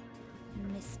to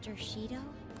Mr. Shido?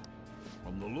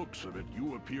 From the looks of it,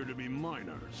 you appear to be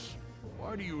minors.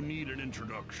 Why do you need an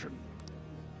introduction?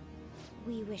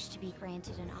 We wish to be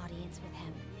granted an audience with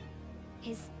him.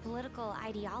 His political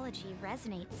ideology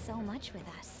resonates so much with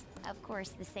us. Of course,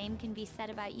 the same can be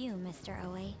said about you, Mr.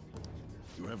 Oe.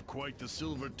 You have quite the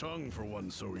silver tongue for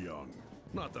one so young.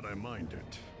 Not that I mind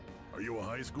it. Are you a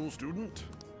high school student?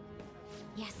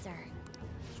 Yes, sir.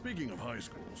 Speaking of high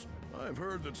schools, I've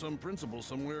heard that some principal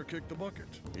somewhere kicked the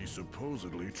bucket. He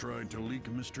supposedly tried to leak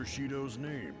Mr. Shido's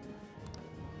name.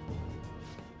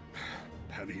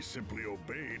 Had he simply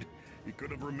obeyed, he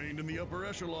could have remained in the upper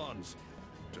echelons.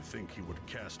 To think he would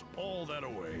cast all that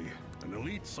away. An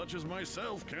elite such as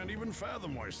myself can't even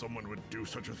fathom why someone would do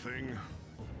such a thing.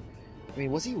 I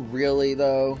mean, was he really,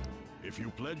 though? If you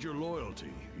pledge your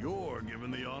loyalty, you're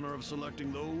given the honor of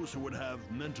selecting those who would have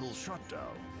mental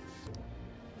shutdown.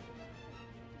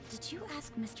 Did you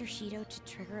ask Mr. Shido to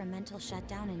trigger a mental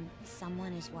shutdown in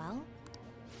someone as well?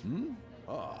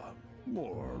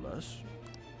 More or less.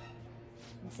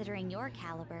 Considering your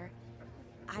caliber,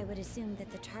 I would assume that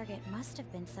the target must have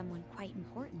been someone quite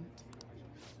important.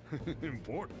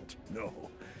 Important? No.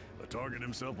 The target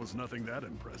himself was nothing that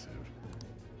impressive.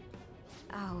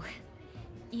 Oh,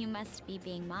 you must be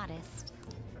being modest.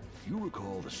 You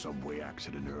recall the subway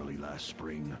accident early last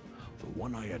spring? The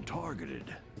one I had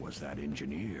targeted was that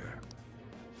engineer.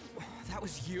 That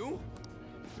was you?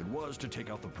 It was to take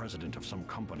out the president of some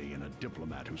company and a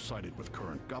diplomat who sided with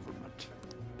current government.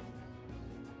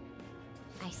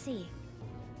 I see.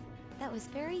 That was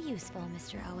very useful,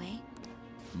 Mr. Oe.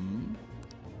 Hmm?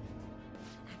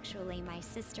 Actually, my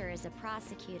sister is a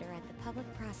prosecutor at the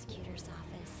public prosecutor's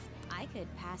office. I could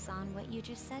pass on what you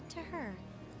just said to her.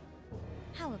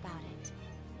 How about it?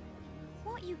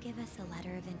 Won't you give us a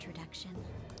letter of introduction?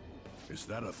 Is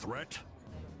that a threat?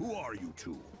 Who are you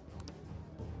two?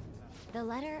 The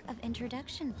letter of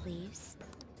introduction, please.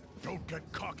 Don't get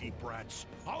cocky, brats.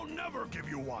 I'll never give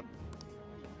you one.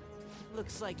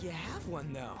 Looks like you have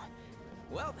one, though.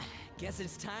 Well, guess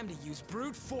it's time to use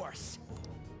brute force.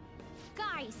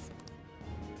 Guys!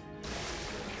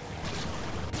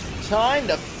 Time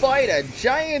to fight a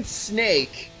giant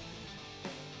snake.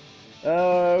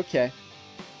 Okay.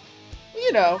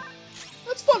 You know,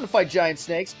 it's fun to fight giant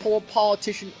snakes. Pull a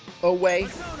politician away.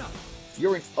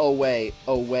 You're in away.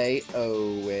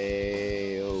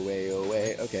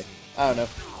 Okay. I don't know.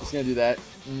 Just gonna do that.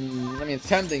 I mean, it's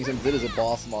tempting since it is a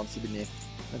boss monster, but yeah.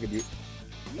 Not gonna do it.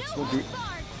 That's no good.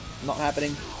 Not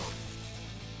happening.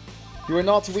 You are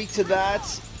not weak to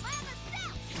that.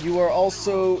 You are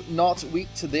also not weak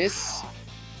to this.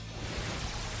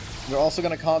 You're also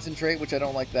gonna concentrate, which I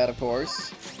don't like that, of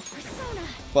course.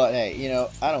 But hey, you know,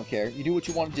 I don't care. You do what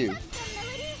you want to do.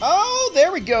 Oh,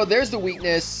 there we go. There's the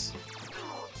weakness.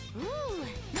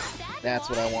 That's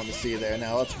what I wanted to see there.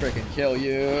 Now let's freaking kill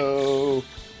you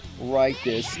right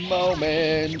this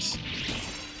moment.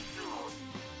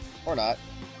 Or not.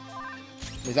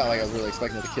 It's not like I was really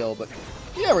expecting it to kill, but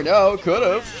you never know. Could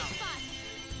have.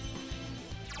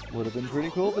 Would have been pretty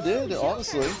cool if it did,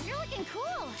 honestly.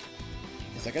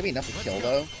 Is that gonna be enough to kill,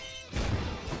 though?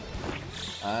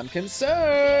 I'm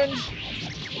concerned.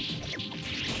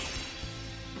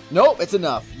 Nope, it's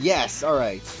enough. Yes,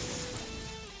 alright.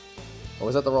 Or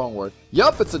was that the wrong word?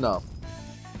 Yup, it's enough.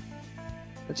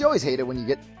 Don't you always hate it when you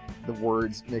get the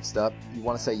words mixed up? You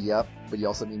want to say yup, but you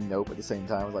also mean nope at the same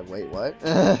time. I was like, wait, what?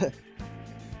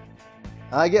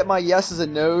 I get my yeses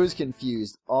and nos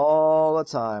confused all the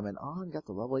time. And An got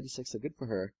the level 86, so good for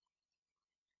her.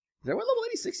 Is everyone level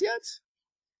 86 yet?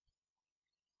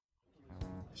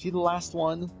 Is she the last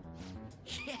one?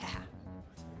 Yeah.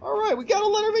 Alright, we got a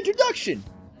letter of introduction.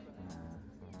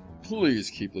 Please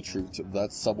keep the truth of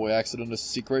that subway accident a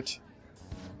secret.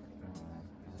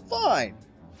 Fine.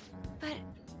 But...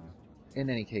 In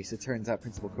any case, it turns out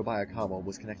Principal Kobayakawa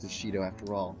was connected to Shido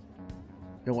after all.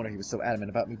 No wonder he was so adamant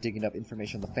about me digging up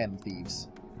information on the Phantom Thieves.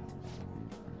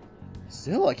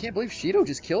 Still, I can't believe Shido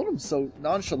just killed him so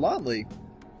nonchalantly.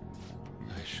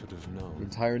 I should have known. The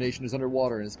entire nation is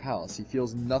underwater in his palace. He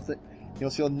feels nothing. He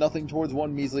must feel nothing towards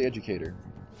one measly educator.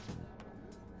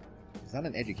 He's not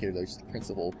an educator, though, he's just a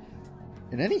principal.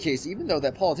 In any case, even though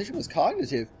that politician was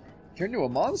cognitive, he turned into a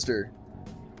monster.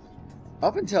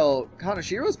 Up until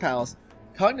Kanashiro's palace,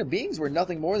 cognitive beings were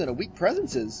nothing more than weak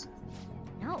presences.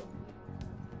 No.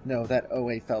 No, that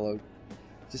OA fellow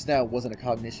just now wasn't a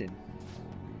cognition.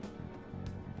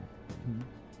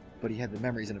 But he had the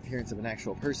memories and appearance of an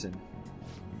actual person.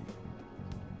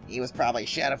 He was probably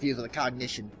shadow fused with a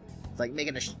cognition. It's like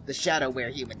making the shadow wear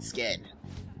human skin.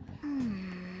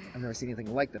 I've never seen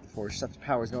anything like that before. Such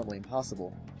power is normally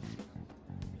impossible.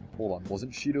 Hold on,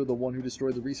 wasn't Shido the one who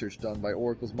destroyed the research done by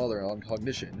Oracle's mother on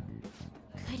cognition?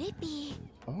 Could it be?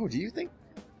 Oh, do you think...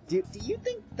 Do you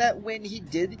think that when he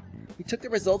did, he took the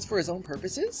results for his own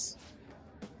purposes?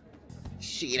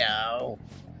 Shido!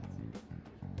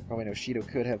 Probably know Shido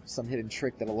could have some hidden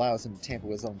trick that allows him to tamper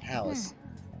with his own palace.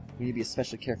 We need to be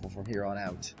especially careful from here on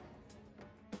out.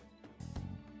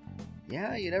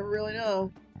 Yeah, you never really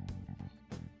know.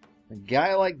 A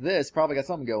guy like this probably got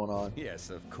something going on. Yes,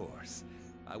 of course.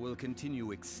 I will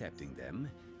continue accepting them,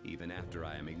 even after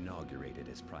I am inaugurated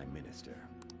as Prime Minister.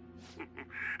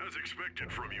 As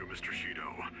expected from you, Mr.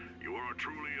 Shido. You are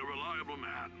truly a reliable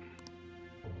man.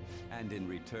 And in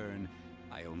return,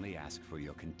 I only ask for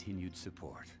your continued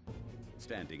support.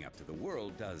 Standing up to the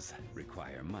world does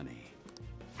require money.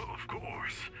 Of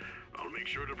course. I'll make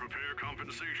sure to prepare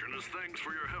compensation as thanks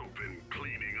for your help in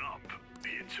cleaning up.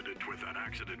 The incident with that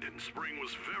accident in spring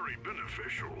was very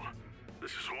beneficial.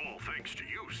 This is all thanks to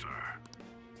you, sir.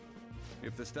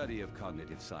 If the study of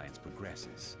cognitive science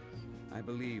progresses, I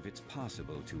believe it's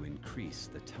possible to increase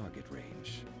the target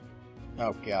range.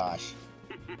 Oh gosh.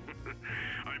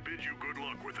 I bid you good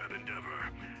luck with that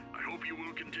endeavor. I hope you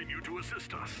will continue to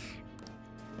assist us.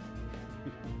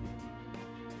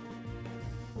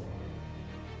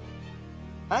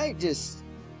 I just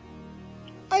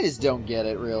don't get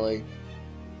it, really.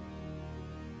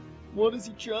 What is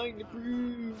he trying to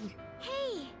prove?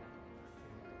 Hey!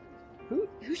 Who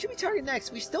should we target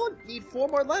next? We still need 4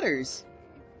 more letters.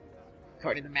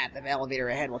 According to the map, the elevator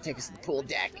ahead will take us to the pool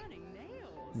deck.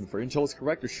 If our intel is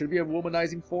correct, there should be a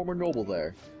womanizing former noble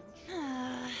there.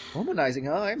 Womanizing,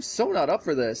 huh? I'm so not up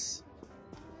for this.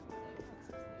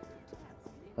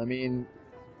 I mean,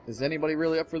 is anybody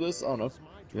really up for this? Oh no.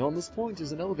 Beyond this point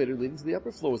is an elevator leading to the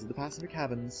upper floors of the passenger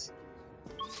cabins.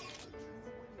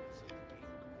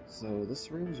 So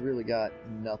this room's really got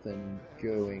nothing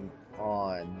going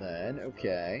on then.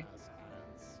 Okay.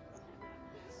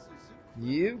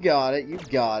 You got it, you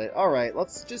got it. Alright,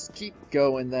 let's just keep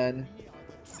going then.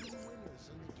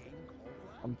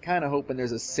 I'm kind of hoping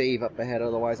there's a save up ahead,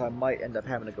 otherwise I might end up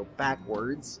having to go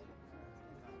backwards.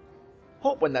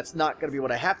 Hoping that's not going to be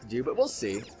what I have to do, but we'll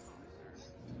see.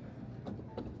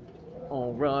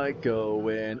 Alright,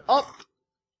 going up!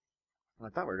 I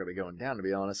thought we were going to be going down, to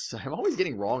be honest. I'm always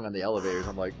getting wrong on the elevators.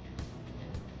 I'm like,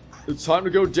 it's time to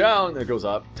go down. It goes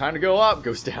up. Time to go up.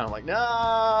 Goes down. I'm like,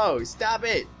 no! Stop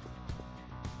it!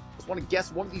 Just want to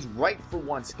guess one of these right for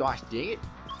once. Gosh, dang it.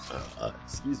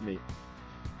 Excuse me.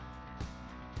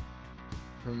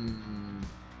 I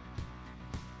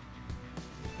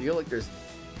feel like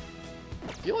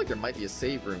there might be a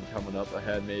save room coming up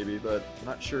ahead, maybe, but I'm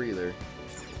not sure either.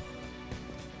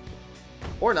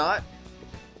 Or not.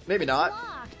 Maybe not.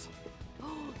 Locked.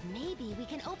 Maybe we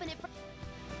can open it.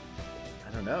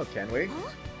 I don't know. Can we? Huh?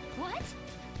 What?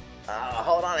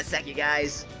 Hold on a sec, you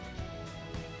guys.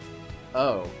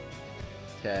 Oh.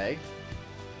 Okay.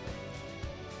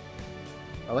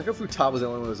 I like how Futaba was the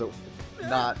only one who was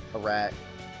not a rat.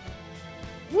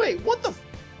 Wait, what the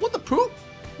poop?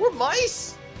 We're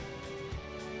mice?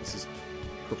 This is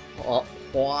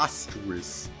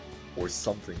preposterous. Or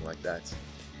something like that.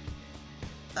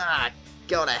 Ah,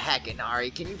 go to heck, Inari.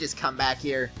 Can you just come back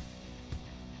here?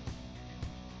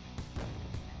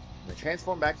 They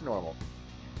transform back to normal.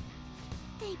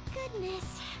 Thank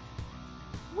goodness.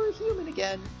 We're human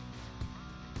again.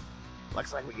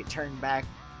 Looks like we can turn back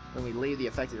when we leave the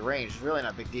affected range. It's really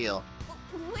not a big deal.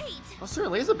 Wait! Well,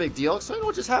 certainly is a big deal. Explain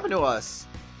what just happened to us.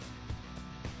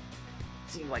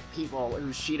 Seems like people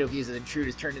who Shido views as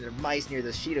intruders turned into mice near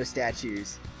the Shido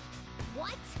statues.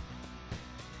 What?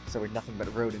 So we're nothing but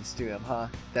rodents to them, huh?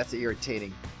 That's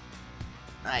irritating.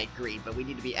 I agree, but we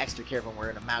need to be extra careful when we're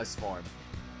in a mouse form.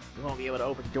 We won't be able to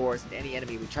open doors, and any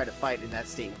enemy we try to fight in that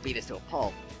state will beat us to a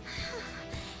pulp.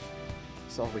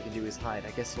 So all we can do is hide.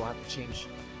 I guess we'll have to change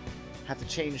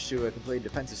to a completely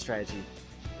defensive strategy.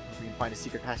 If we can find a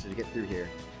secret passage to get through here.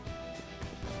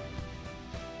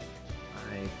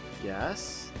 I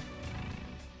guess.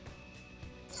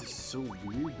 This is so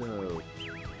weird though.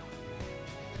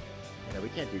 Yeah, we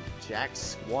can't do jack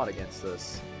squat against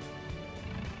this.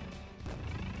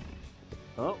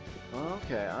 Oh,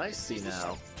 okay, I see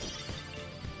now.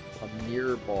 A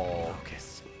mirror ball.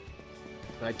 Focus.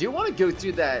 But I do want to go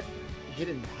through that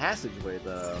hidden passageway,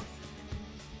 though.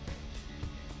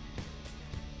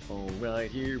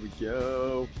 Alright, here we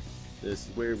go. This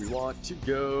is where we want to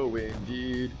go,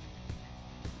 indeed.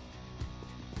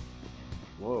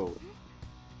 Whoa.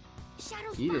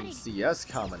 Shadow He didn't spotted. see us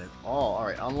coming at all.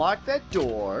 Alright, unlock that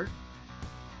door.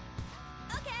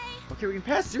 Okay. Okay, we can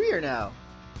pass through here now.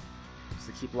 Just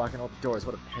to keep locking all the doors.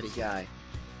 What a petty guy.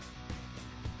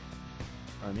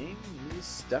 I mean,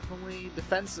 he's definitely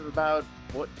defensive about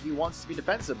what he wants to be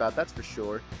defensive about, that's for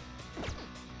sure.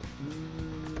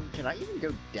 Can I even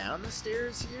go down the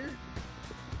stairs here?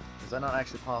 Is that not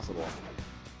actually possible?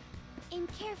 Aim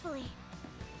carefully.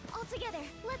 All together.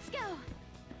 Let's go.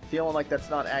 Feeling like that's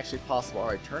not actually possible.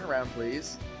 Alright, turn around,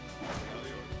 please.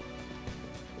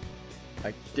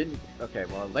 I didn't... Okay,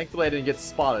 well, thankfully I didn't get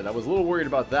spotted. I was a little worried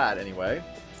about that, anyway.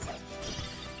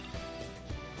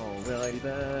 Alrighty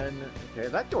then. Okay,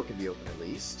 that door can be open at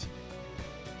least.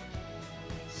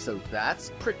 So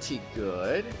that's pretty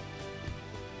good.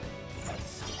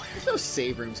 There's no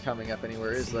save rooms coming up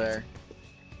anywhere, is there?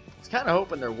 I was kind of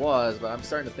hoping there was, but I'm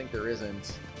starting to think there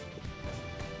isn't.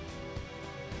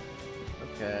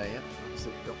 Okay, yep. So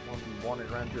we don't want to be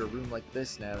wandering around through a room like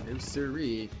this now. No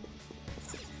siree.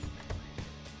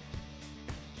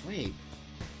 Wait.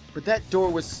 But that door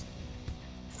was...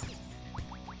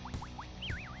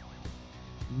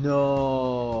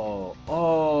 No.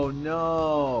 Oh,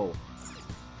 no.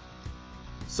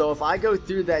 So if I go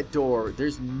through that door,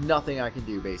 there's nothing I can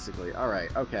do, basically.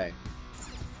 Alright, okay.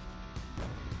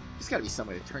 gotta be some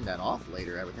way to turn that off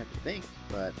later, I would have to think.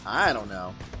 But I don't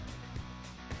know.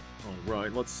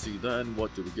 Alright, let's see then.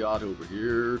 What do we got over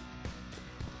here?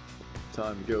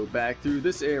 Time to go back through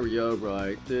this area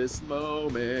right this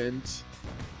moment.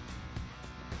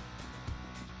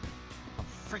 Oh,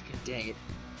 freaking dang it.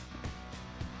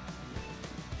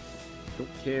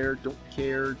 Don't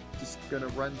care. Just gonna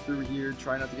run through here,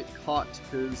 try not to get caught,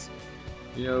 because,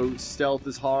 you know, stealth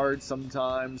is hard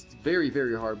sometimes. It's very,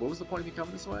 very hard. What was the point of me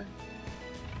coming this way?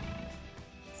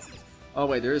 Oh,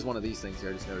 wait, there is one of these things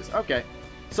here, I just noticed. Okay,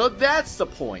 so that's the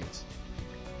point.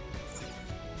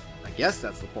 I guess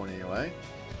that's the point anyway.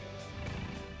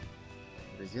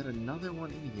 There's yet another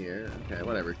one in here. Okay,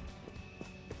 whatever.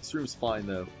 This room's fine,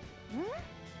 though.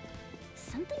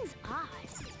 Something's odd.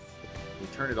 We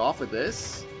turn it off with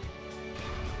this.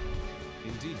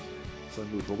 Indeed. So I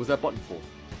moved. What was that button for?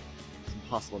 It's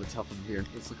impossible to tell from here.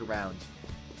 Let's look around.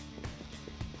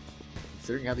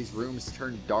 Considering how these rooms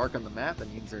turn dark on the map,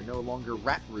 that means they're no longer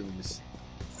rat rooms.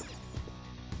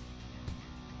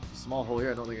 Small hole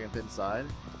here. I don't think I can fit inside.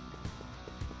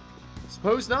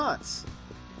 Suppose not.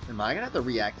 Am I gonna have to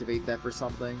reactivate that for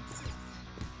something?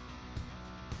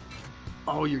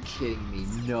 Oh, you're kidding me.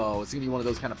 No, it's gonna be one of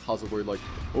those kind of puzzles where you're like,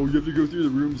 oh, you have to go through the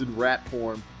rooms in rat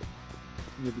form.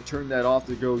 You have to turn that off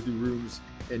to go through rooms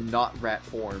in not rat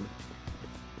form.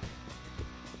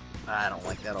 I don't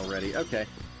like that already. Okay.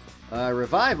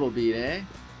 Revival beat, eh?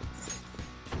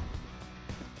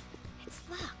 It's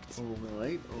locked.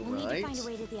 Alright, We'll need to alright. find a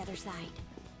way to the other side.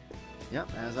 Yep,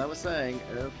 as I was saying.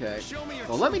 Okay. Show me your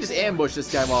Well, let me just ambush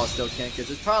this guy while I still can, because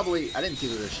there's probably... I didn't see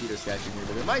there's a Shido statue here,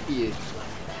 but there might be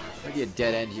a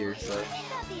dead end here, so...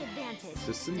 Got the advantage.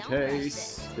 Just in Don't rush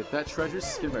case. this. Get that treasure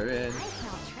skimmer in. I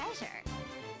smell treasure.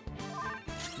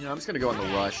 Yeah, I'm just gonna go on the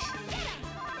rush.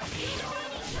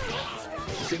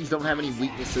 These things don't have any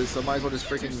weaknesses, so might as well just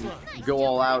freaking go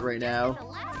all out right now.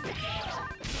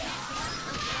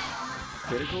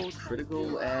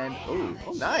 Critical, and...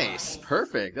 Oh, nice!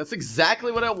 Perfect! That's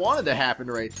exactly what I wanted to happen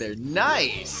right there.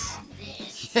 Nice!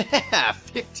 Yeah!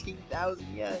 15,000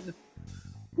 yen!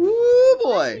 Woo,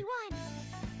 boy!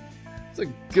 That's a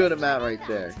good amount right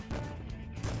there.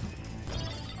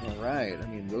 Alright, I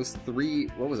mean, those three...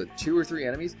 What was it? 2 or 3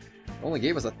 enemies? Only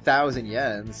gave us 1,000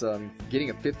 yen, so I mean, getting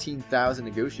a 15,000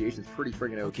 negotiation is pretty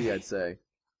friggin' OP, I'd say.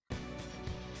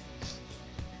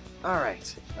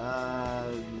 Alright.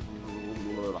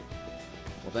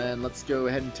 Well then, let's go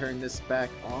ahead and turn this back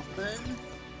off then.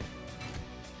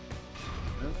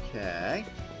 Okay.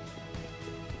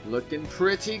 Looking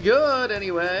pretty good,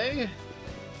 anyway.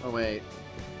 Oh, wait.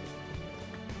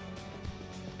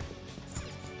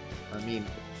 I mean,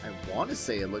 I want to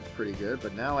say it looked pretty good,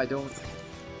 but now I don't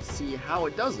see how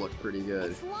it does look pretty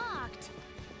good. It's locked.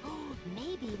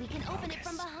 Maybe we can open it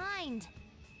from behind.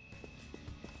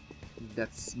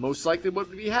 That's most likely what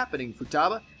would be happening,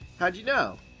 Futaba. How'd you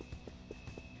know?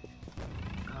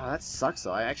 Oh, that sucks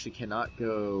though. I actually cannot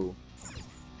go...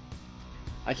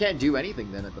 I can't do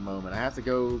anything then at the moment. I have to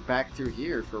go back through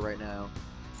here for right now.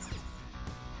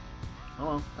 Oh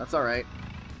well, that's alright.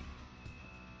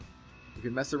 We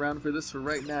can mess around for this for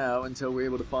right now until we're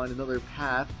able to find another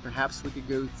path. Perhaps we could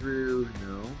go through...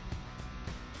 No.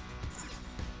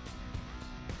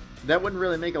 That wouldn't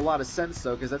really make a lot of sense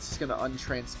though, because that's just going to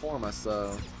untransform us,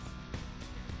 so...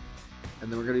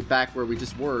 And then we're going to be back where we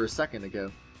just were a second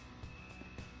ago.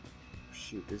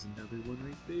 Shoot, there's another one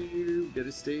right there. We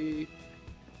gotta stay...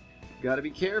 Gotta be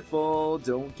careful.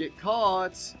 Don't get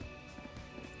caught.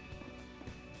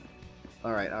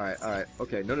 Alright.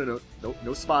 Okay,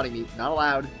 no spotting me. Not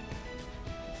allowed.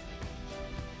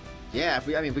 Yeah, if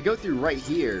we go through right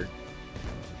here,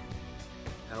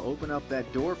 that'll open up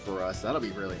that door for us. That'll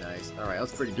be really nice. Alright,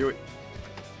 let's freaking do it.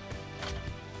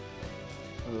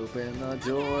 Open the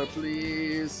door,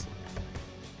 please.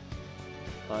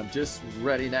 I'm just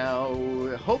ready now.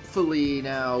 Hopefully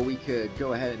now we could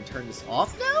go ahead and turn this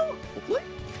off now? Hopefully?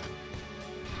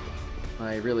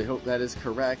 I really hope that is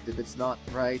correct. If it's not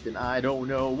right, then I don't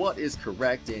know what is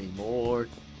correct anymore.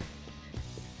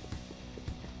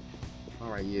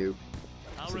 Alright, you.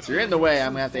 Since you're in the way,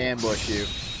 I'm gonna have to ambush you.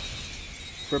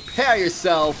 Prepare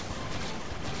yourself!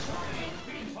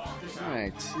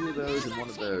 Alright, 2 of those and 1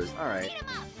 of those. Alright.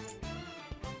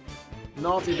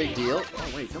 Not a big deal.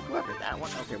 Oh wait, don't go after that one.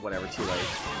 Okay, whatever, too late.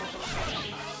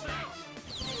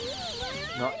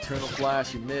 Nocturnal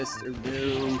Flash, you missed. Oh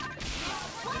no.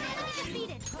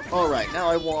 Alright, now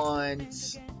I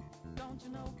want...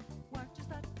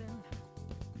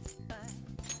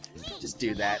 Just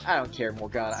do that. I don't care,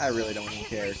 Morgana. I really don't even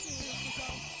care.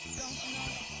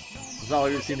 I've not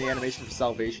even seen the animation for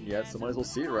Salvation yet, so might as well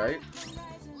see it, right?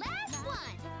 Last one.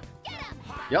 Get up.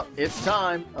 Yep, it's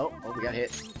time. Oh, we got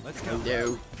hit. Let's go.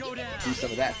 No. Go down. Do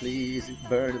some of that, please.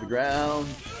 Burn to the ground.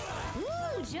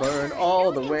 Burn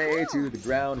all the way to the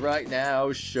ground right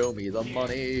now. Show me the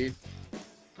money.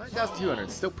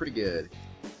 9,200. Still pretty good.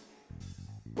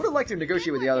 Would have liked to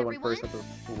negotiate with the other one first, but the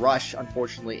rush,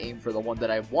 unfortunately, aimed for the one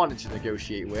that I wanted to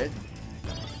negotiate with.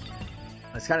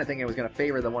 I was kind of thinking I was going to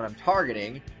favor the one I'm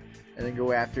targeting, and then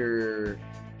go after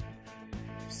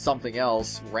something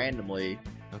else randomly.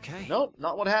 Okay. Nope,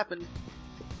 not what happened.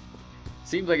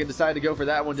 Seems like it decided to go for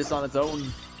that one just on its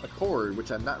own accord, which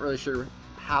I'm not really sure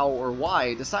how or why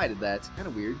it decided that. Kind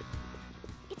of weird.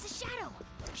 It's a shadow.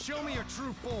 Show me your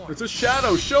true form. It's a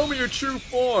shadow! Show me your true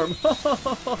form!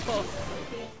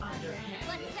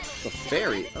 The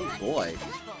fairy? Oh boy.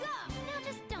 Now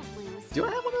just don't lose. Do I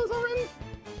have one of those already? I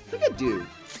think I do.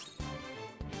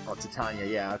 Oh, Titania,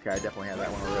 yeah, okay, I definitely have that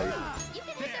one already. You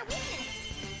can hit their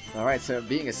weakness. Alright, so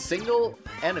being a single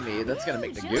enemy, that's gonna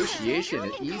make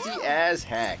negotiation easy as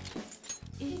heck.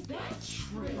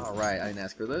 Alright, I didn't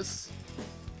ask for this.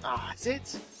 Ah, that's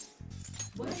it.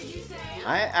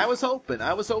 I was hoping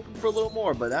for a little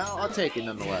more, but I'll take it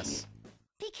nonetheless.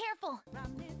 Be careful.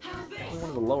 One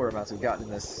of the lower amounts we've gotten in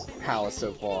this palace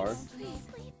so far.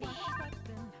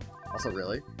 Also,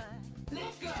 really?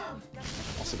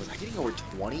 Also, was I getting over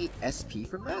 20 SP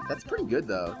from that? That's pretty good,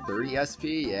 though. 30 SP?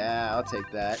 Yeah, I'll take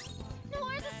that.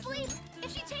 Nora's asleep.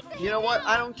 If she takes a You know what?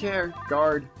 I don't care.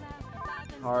 Guard.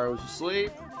 Haru's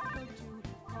asleep.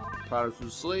 Kratos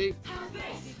was asleep.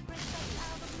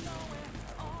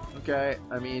 Okay,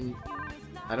 I mean,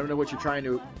 I don't know what you're trying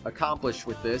to accomplish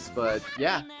with this, but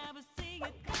yeah. Thanks.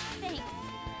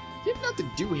 You didn't have to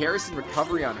do Harrison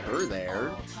recovery on her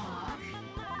there.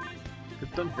 Could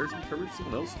have done Harrison recovery with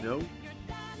someone else? No.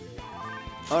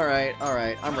 Alright,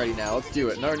 I'm ready now. Let's do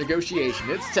it. Another negotiation.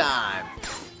 It's time!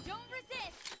 Don't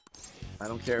resist. I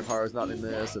don't care if Haru's not in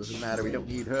this. It doesn't matter. We don't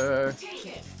need her.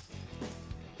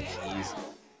 Jeez.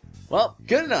 Well,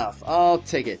 good enough. I'll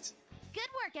take it. Good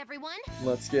work, everyone.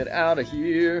 Let's get out of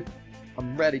here.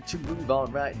 I'm ready to move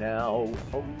on right now.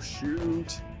 Oh,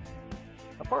 shoot.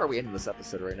 How far are we into this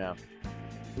episode right now?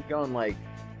 We've gone like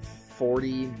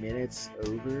 40 minutes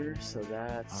over, so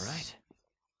that's... Alright.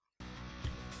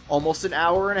 Almost an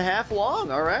hour and a half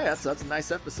long. Alright, that's a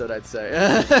nice episode, I'd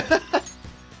say.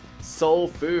 Soul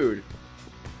food.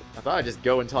 I thought I'd just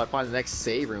go until I find the next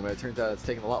save room, but it turns out it's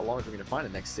taking a lot longer for me to find the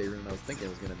next save room than I was thinking it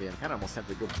was going to be. I'm kind of almost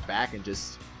tempted to go back and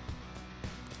just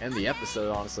end the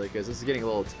episode, honestly, because this is getting a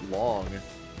little long.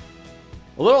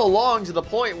 A little long to the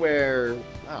point where,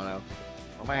 I don't know,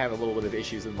 I might have a little bit of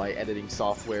issues with my editing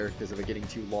software because of it getting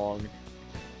too long.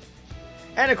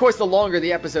 And of course, the longer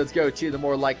the episodes go, too, the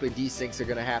more likely desyncs are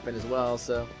going to happen as well,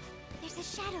 so There's a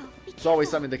shadow. Be it's always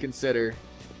careful. something to consider.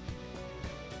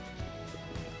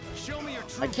 Show me your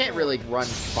true I can't form. really run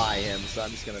by him, so I'm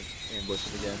just going to ambush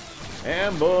him again.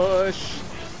 Ambush!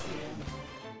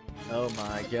 Oh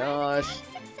my gosh.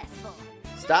 Successful.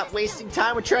 Stop wasting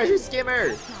time with Treasure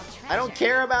Skimmer! I don't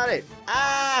care about it!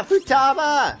 Ah!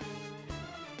 Futaba!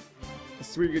 I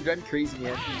swear you're done crazy,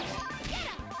 man.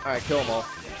 Alright, kill them all.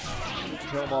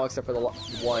 Kill them all except for the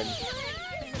one.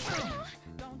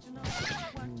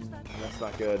 That's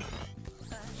not good.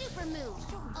 Super move.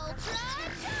 Ultra.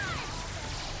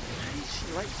 Why does she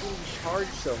like being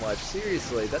charged so much?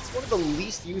 Seriously, that's one of the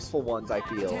least useful ones, I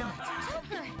feel.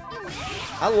 Joker, you missed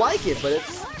it. I like it, but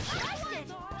it's...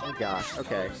 Blasted. Oh gosh,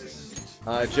 okay.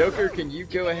 Joker, can you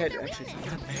go ahead? Actually, it's not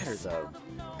gonna matter, though.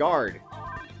 Guard.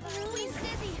 Please,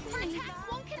 Dizzy. Her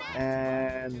attacks won't connect.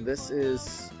 And this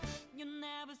is...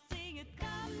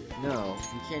 No,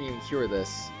 you can't even cure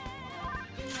this.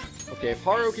 Okay, if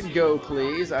Haru can go,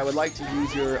 please, I would like to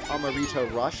use your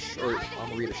Amarita Rush, or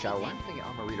Amarita Shadow. I'm thinking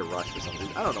Amarita Rush for some reason.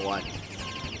 I don't know why.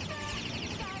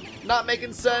 Not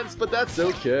making sense, but that's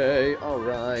okay.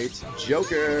 Alright,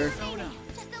 Joker. Just a little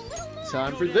more.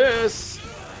 Time for this.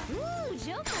 Ooh,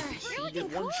 Joker. You're You looking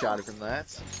get cool. one-shotted from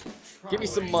that. Give me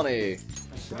some money.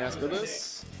 Can I ask for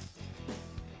this?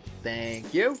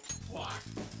 Thank you.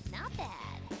 Not bad.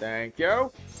 Thank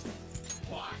you.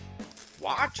 Not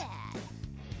What? bad.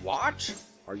 What?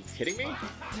 Are you kidding me?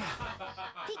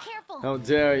 Be careful. How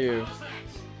dare you?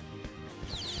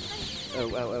 Oh,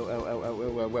 oh, oh, oh, oh, oh, oh,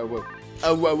 whoa, whoa, whoa.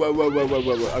 Oh, whoa, whoa, whoa, whoa, whoa,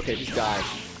 whoa, whoa. Okay, just die.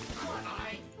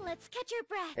 Let's catch your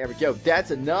breath. There we go.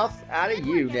 That's enough out of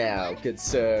you now, good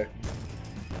sir.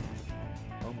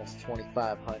 Almost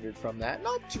 2,500 from that.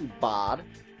 Not too bad.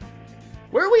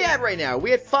 Where are we at right now?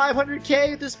 We at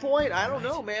 500k at this point? I don't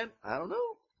know, man. I don't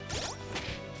know.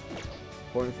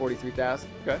 443,000.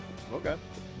 Okay. Okay.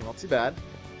 Not too bad.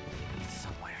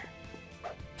 Somewhere.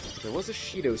 There was a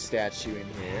Shido statue in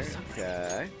here.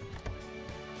 Okay.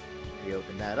 We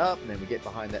open that up, and then we get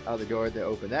behind that other door to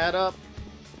open that up.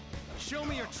 Show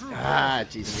me your true. Ah,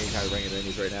 jeez, I'm getting kind of ringing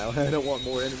enemies right now. I don't want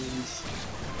more enemies.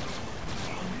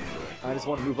 I just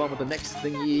want to move on with the next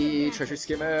thingy. Treasure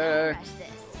skimmer.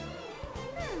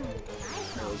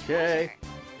 Okay.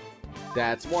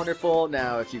 That's wonderful.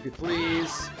 Now, if you could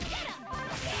please.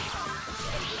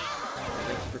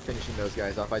 Thank you for finishing those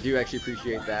guys off. I do actually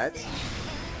appreciate that.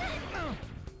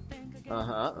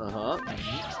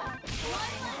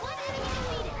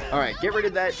 Alright, get rid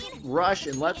of that rush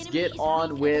and let's get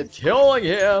on with killing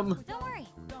him! Don't worry,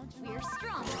 we're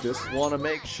strong. Just want to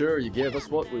make sure you give us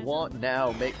what we want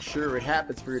now. Make sure it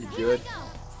happens pretty good.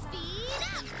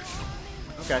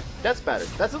 Okay, that's better.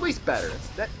 That's at least better.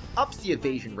 That ups the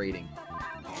evasion rating.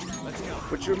 Let's go.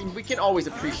 Which, I mean, we can always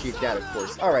appreciate that, of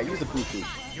course. Alright, use a boo-foo.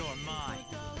 You're mine.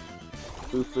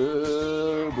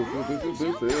 Boo-foo, boo-foo, boo-foo,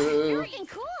 You're boo-foo. looking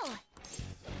cool.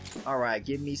 Alright,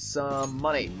 give me some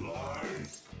money.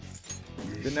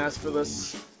 Didn't ask for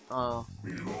this. So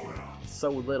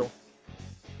little.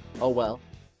 Oh well.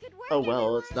 Good work, Oh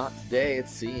well, everyone. it's not today, it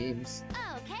seems.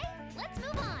 Okay, let's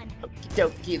move on. Okie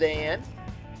dokie then.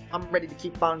 I'm ready to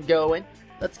keep on going.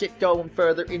 Let's get going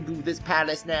further into this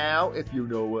palace now, if you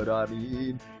know what I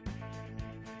mean.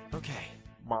 Okay.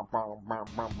 Alright,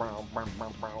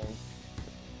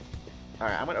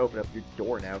 I'm gonna open up your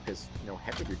door now, because, you know,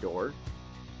 heck with your door.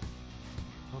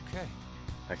 Okay.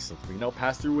 Excellent. We can now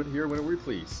pass through in here whenever we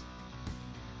please.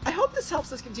 I hope this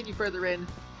helps us continue further in.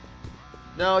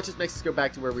 No, it just makes us go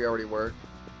back to where we already were.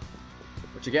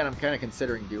 Which, again, I'm kind of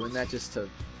considering doing that just to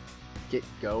get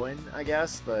going, I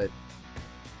guess, but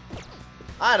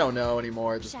I don't know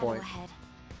anymore at this Shadow point. ahead.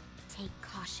 Take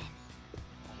caution.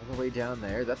 All the way down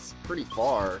there? That's pretty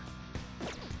far.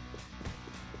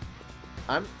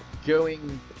 I'm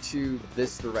going to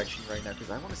this direction right now because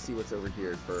I want to see what's over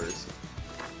here first.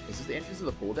 Is this the entrance to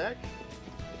the pool deck?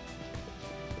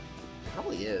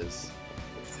 Probably is.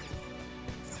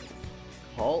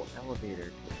 Call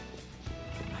elevator.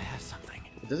 I have something.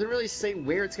 It doesn't really say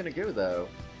where it's gonna go though.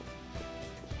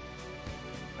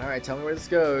 Alright, tell me where this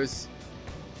goes.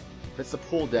 If it's the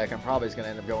pool deck, I'm probably just gonna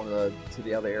end up going to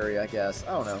the other area, I guess.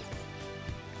 I don't know.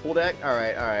 Pool deck?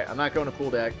 Alright, alright. I'm not going to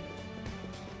pool deck.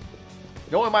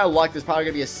 Knowing my luck, there's probably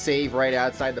gonna be a save right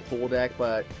outside the pool deck,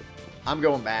 but I'm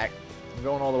going back. I'm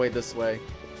going all the way this way.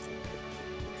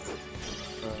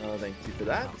 Thank you for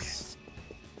that.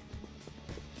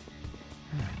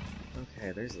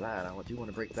 Okay, there's that. I do want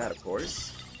to break that, of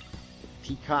course.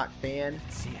 Peacock fan.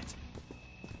 See it.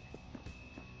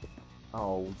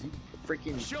 Oh, you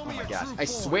freaking... Show Oh me my your gosh. true I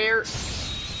form. swear...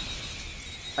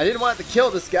 I didn't want to kill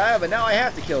this guy, but now I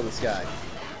have to kill this guy.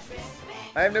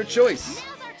 I have no choice. Now's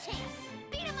our chance.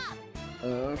 Beat him up.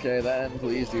 Okay, then,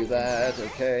 please do that.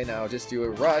 Okay, now just do a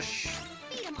rush.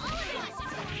 Beat him all at once.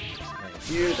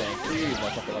 Thank you, thank you. You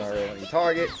want something on our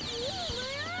target.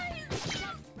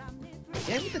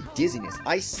 Damn with the dizziness.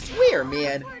 I swear,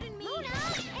 man. Pardon me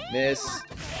now. Miss.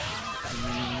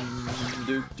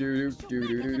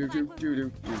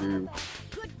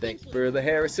 Thanks for the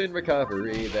Harrison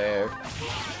recovery there.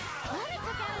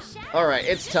 Alright,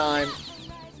 it's time.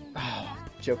 Oh,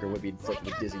 Joker would be inflicted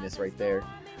with dizziness right there.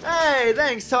 Hey,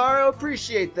 thanks, Taro.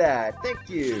 Appreciate that. Thank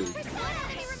you.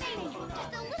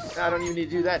 I don't even need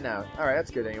to do that now. Alright,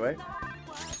 that's good anyway.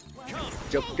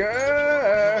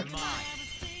 Joker!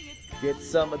 Get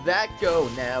some of that go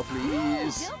now,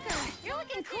 please. Joker, you're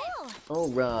looking cool.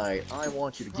 Alright, I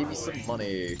want you to give me some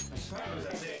money.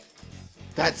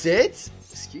 That's it?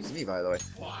 Excuse me, by the way.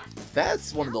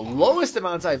 That's one of the lowest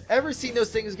amounts I've ever seen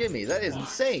those things give me. That is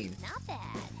insane. Not bad.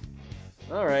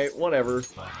 Alright, whatever.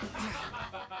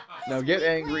 Now get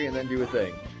angry and then do a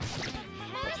thing.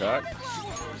 Okay.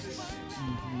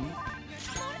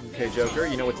 Okay, Joker,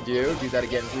 you know what to do. Do that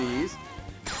again, please.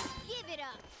 Give it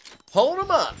up. Hold him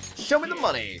up! Show me the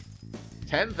money!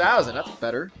 10,000, that's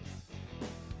better.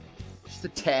 Just a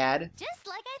tad. Just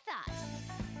like I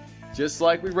thought. Just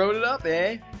like we wrote it up,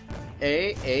 eh?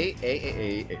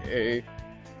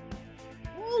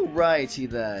 Alrighty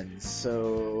then,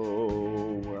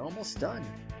 so we're almost done.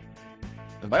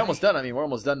 And by almost done, I mean we're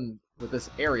almost done with this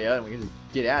area, and we can just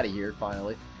get out of here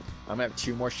finally. I'm gonna have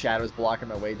 2 more shadows blocking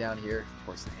my way down here. Of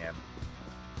course I am.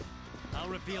 I'll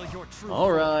reveal your true.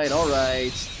 Alright,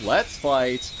 alright. Let's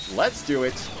fight. Let's do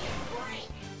it.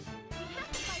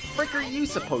 Frick are you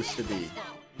supposed to be?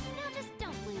 Now just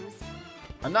don't lose.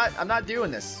 I'm not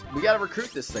doing this. We gotta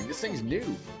recruit this thing. This thing's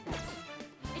new.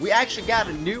 We actually got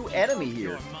a new enemy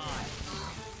here.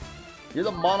 You're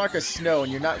the Monarch of Snow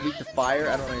and you're not weak to fire?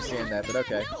 I don't understand that, but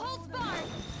okay.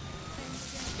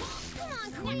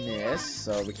 Miss,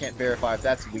 so we can't verify if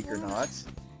that's weak or not.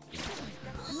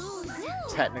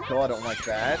 technical. I don't like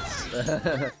that.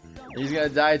 He's gonna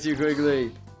die too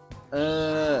quickly.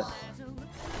 My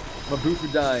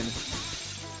Booferdine.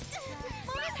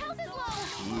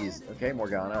 Jeez. Okay,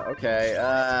 Morgana. Okay,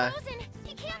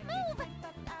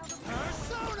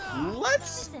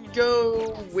 let's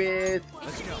go with...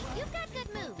 Let's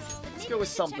go with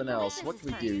something else. What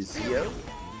can we do? Zio?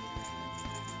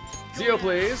 Zio,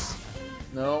 please.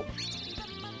 No.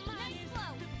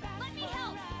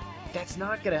 That's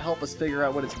not gonna help us figure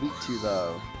out what it's weak to,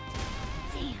 though.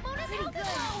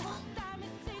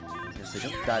 So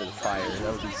don't die to the fire.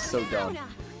 That would be so dumb.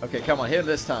 Okay, come on, hit him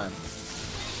this time.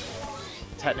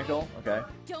 Technical? Okay.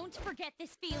 Don't forget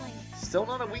this feeling. Still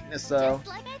not a weakness, though. Just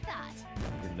like I thought.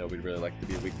 Even though we'd really like it to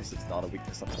be a weakness, it's not a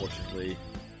weakness, unfortunately.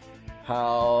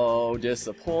 How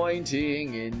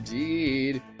disappointing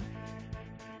indeed.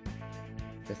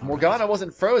 If Morgana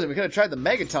wasn't frozen, we could have tried the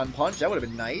Megaton Punch. That would have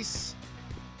been nice.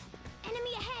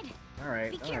 Enemy ahead.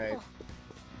 Alright, Be alright. careful.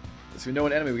 So we know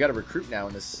an enemy we gotta recruit now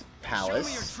in this palace.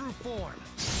 Show me your true form.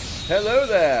 Hello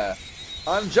there!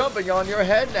 I'm jumping on your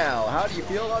head now. How do you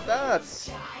feel about that?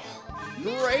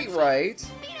 Great, right?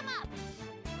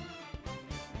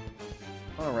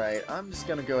 Alright, I'm just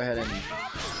gonna go ahead and...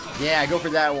 Yeah, go for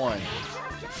that one.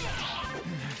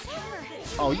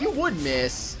 Oh, you would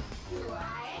miss.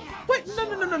 Wait,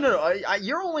 no.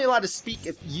 You're only allowed to speak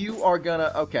if you are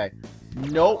gonna... Okay.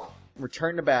 Nope.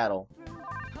 Return to battle.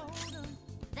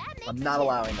 I'm not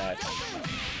allowing that.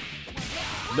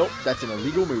 Nope, that's an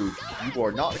illegal move. You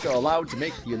are not allowed to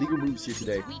make the illegal moves here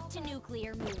today. Weak to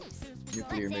nuclear moves.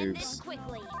 Nuclear Let's end moves. this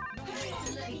quickly.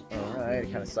 Alright,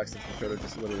 it kind of sucks that Makoto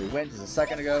just literally went just a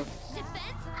second ago.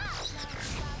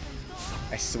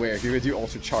 I swear, if you would do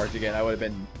Ultra Charge again, I would have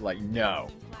been like, no.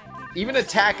 Even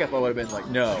attack up, I would have been like,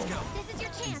 no. This is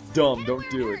your chance. It's dumb, don't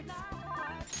do it.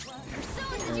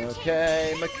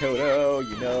 Okay, Makoto,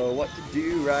 you know what to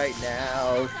do right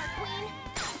now.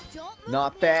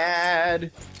 Not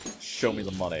bad. Show me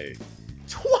the money.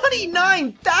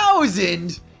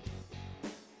 29,000!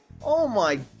 Oh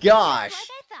my gosh.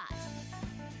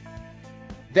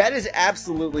 That is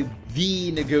absolutely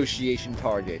the negotiation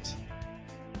target.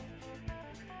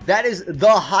 That is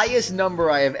the highest number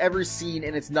I have ever seen,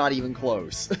 and it's not even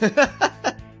close.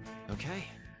 Okay.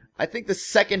 I think the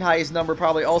second highest number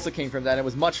probably also came from that. It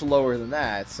was much lower than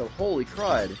that, so holy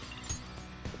crud.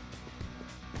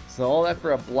 So all that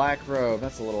for a black robe.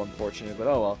 That's a little unfortunate, but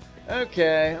oh well.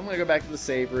 Okay, I'm gonna go back to the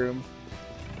save room.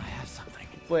 I have something.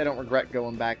 Hopefully I don't regret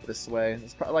going back this way.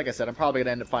 Like I said, I'm probably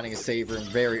gonna end up finding a save room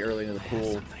very early into the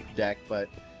pool deck, but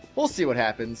we'll see what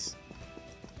happens.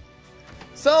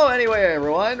 So anyway,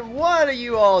 everyone, what do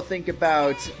you all think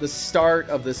about the start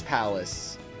of this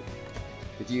palace?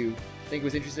 Did you think it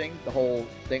was interesting? The whole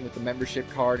thing with the membership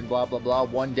card and blah blah blah.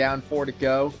 1 down, 4 to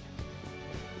go.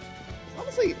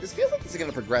 Honestly, this feels like this is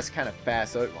going to progress kind of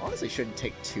fast, so it honestly shouldn't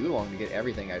take too long to get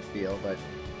everything, I feel, but...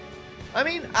 I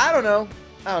mean, I don't know.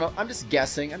 I'm just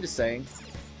guessing. I'm just saying.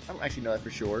 I don't actually know that for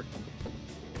sure.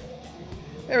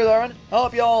 Hey, Lauren. I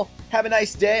hope y'all have a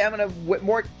nice day. I'm gonna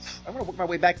work my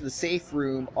way back to the safe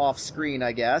room off screen,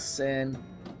 I guess, and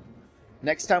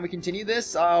next time we continue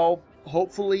this, I'll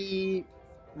hopefully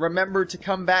remember to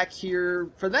come back here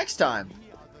for the next time.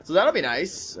 So that'll be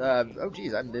nice. Oh,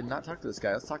 geez, I did not talk to this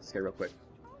guy. Let's talk to this guy real quick.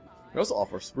 We also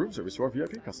offer room service to our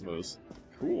VIP customers.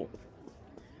 Cool.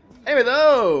 Anyway,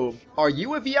 though, are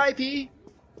you a VIP?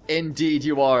 Indeed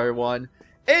you are one.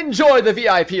 Enjoy the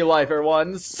VIP life,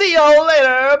 everyone. See y'all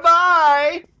later.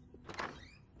 Bye!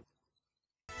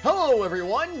 Hello,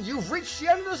 everyone. You've reached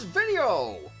the end of this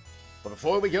video. But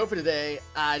before we go for today,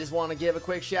 I just want to give a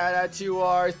quick shout out to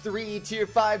our 3 Tier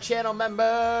 5 channel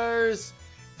members.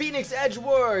 Phoenix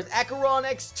Edgeworth, Acheron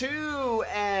X2,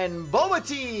 and Boba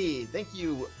T. Thank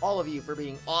you, all of you, for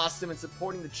being awesome and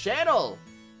supporting the channel.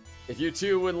 If you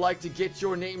too would like to get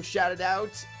your name shouted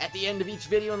out at the end of each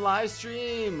video and live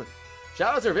stream,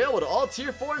 shoutouts are available to all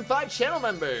Tier 4 and 5 channel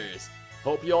members.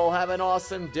 Hope you all have an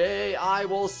awesome day. I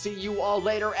will see you all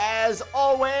later as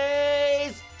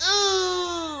always. Ooh!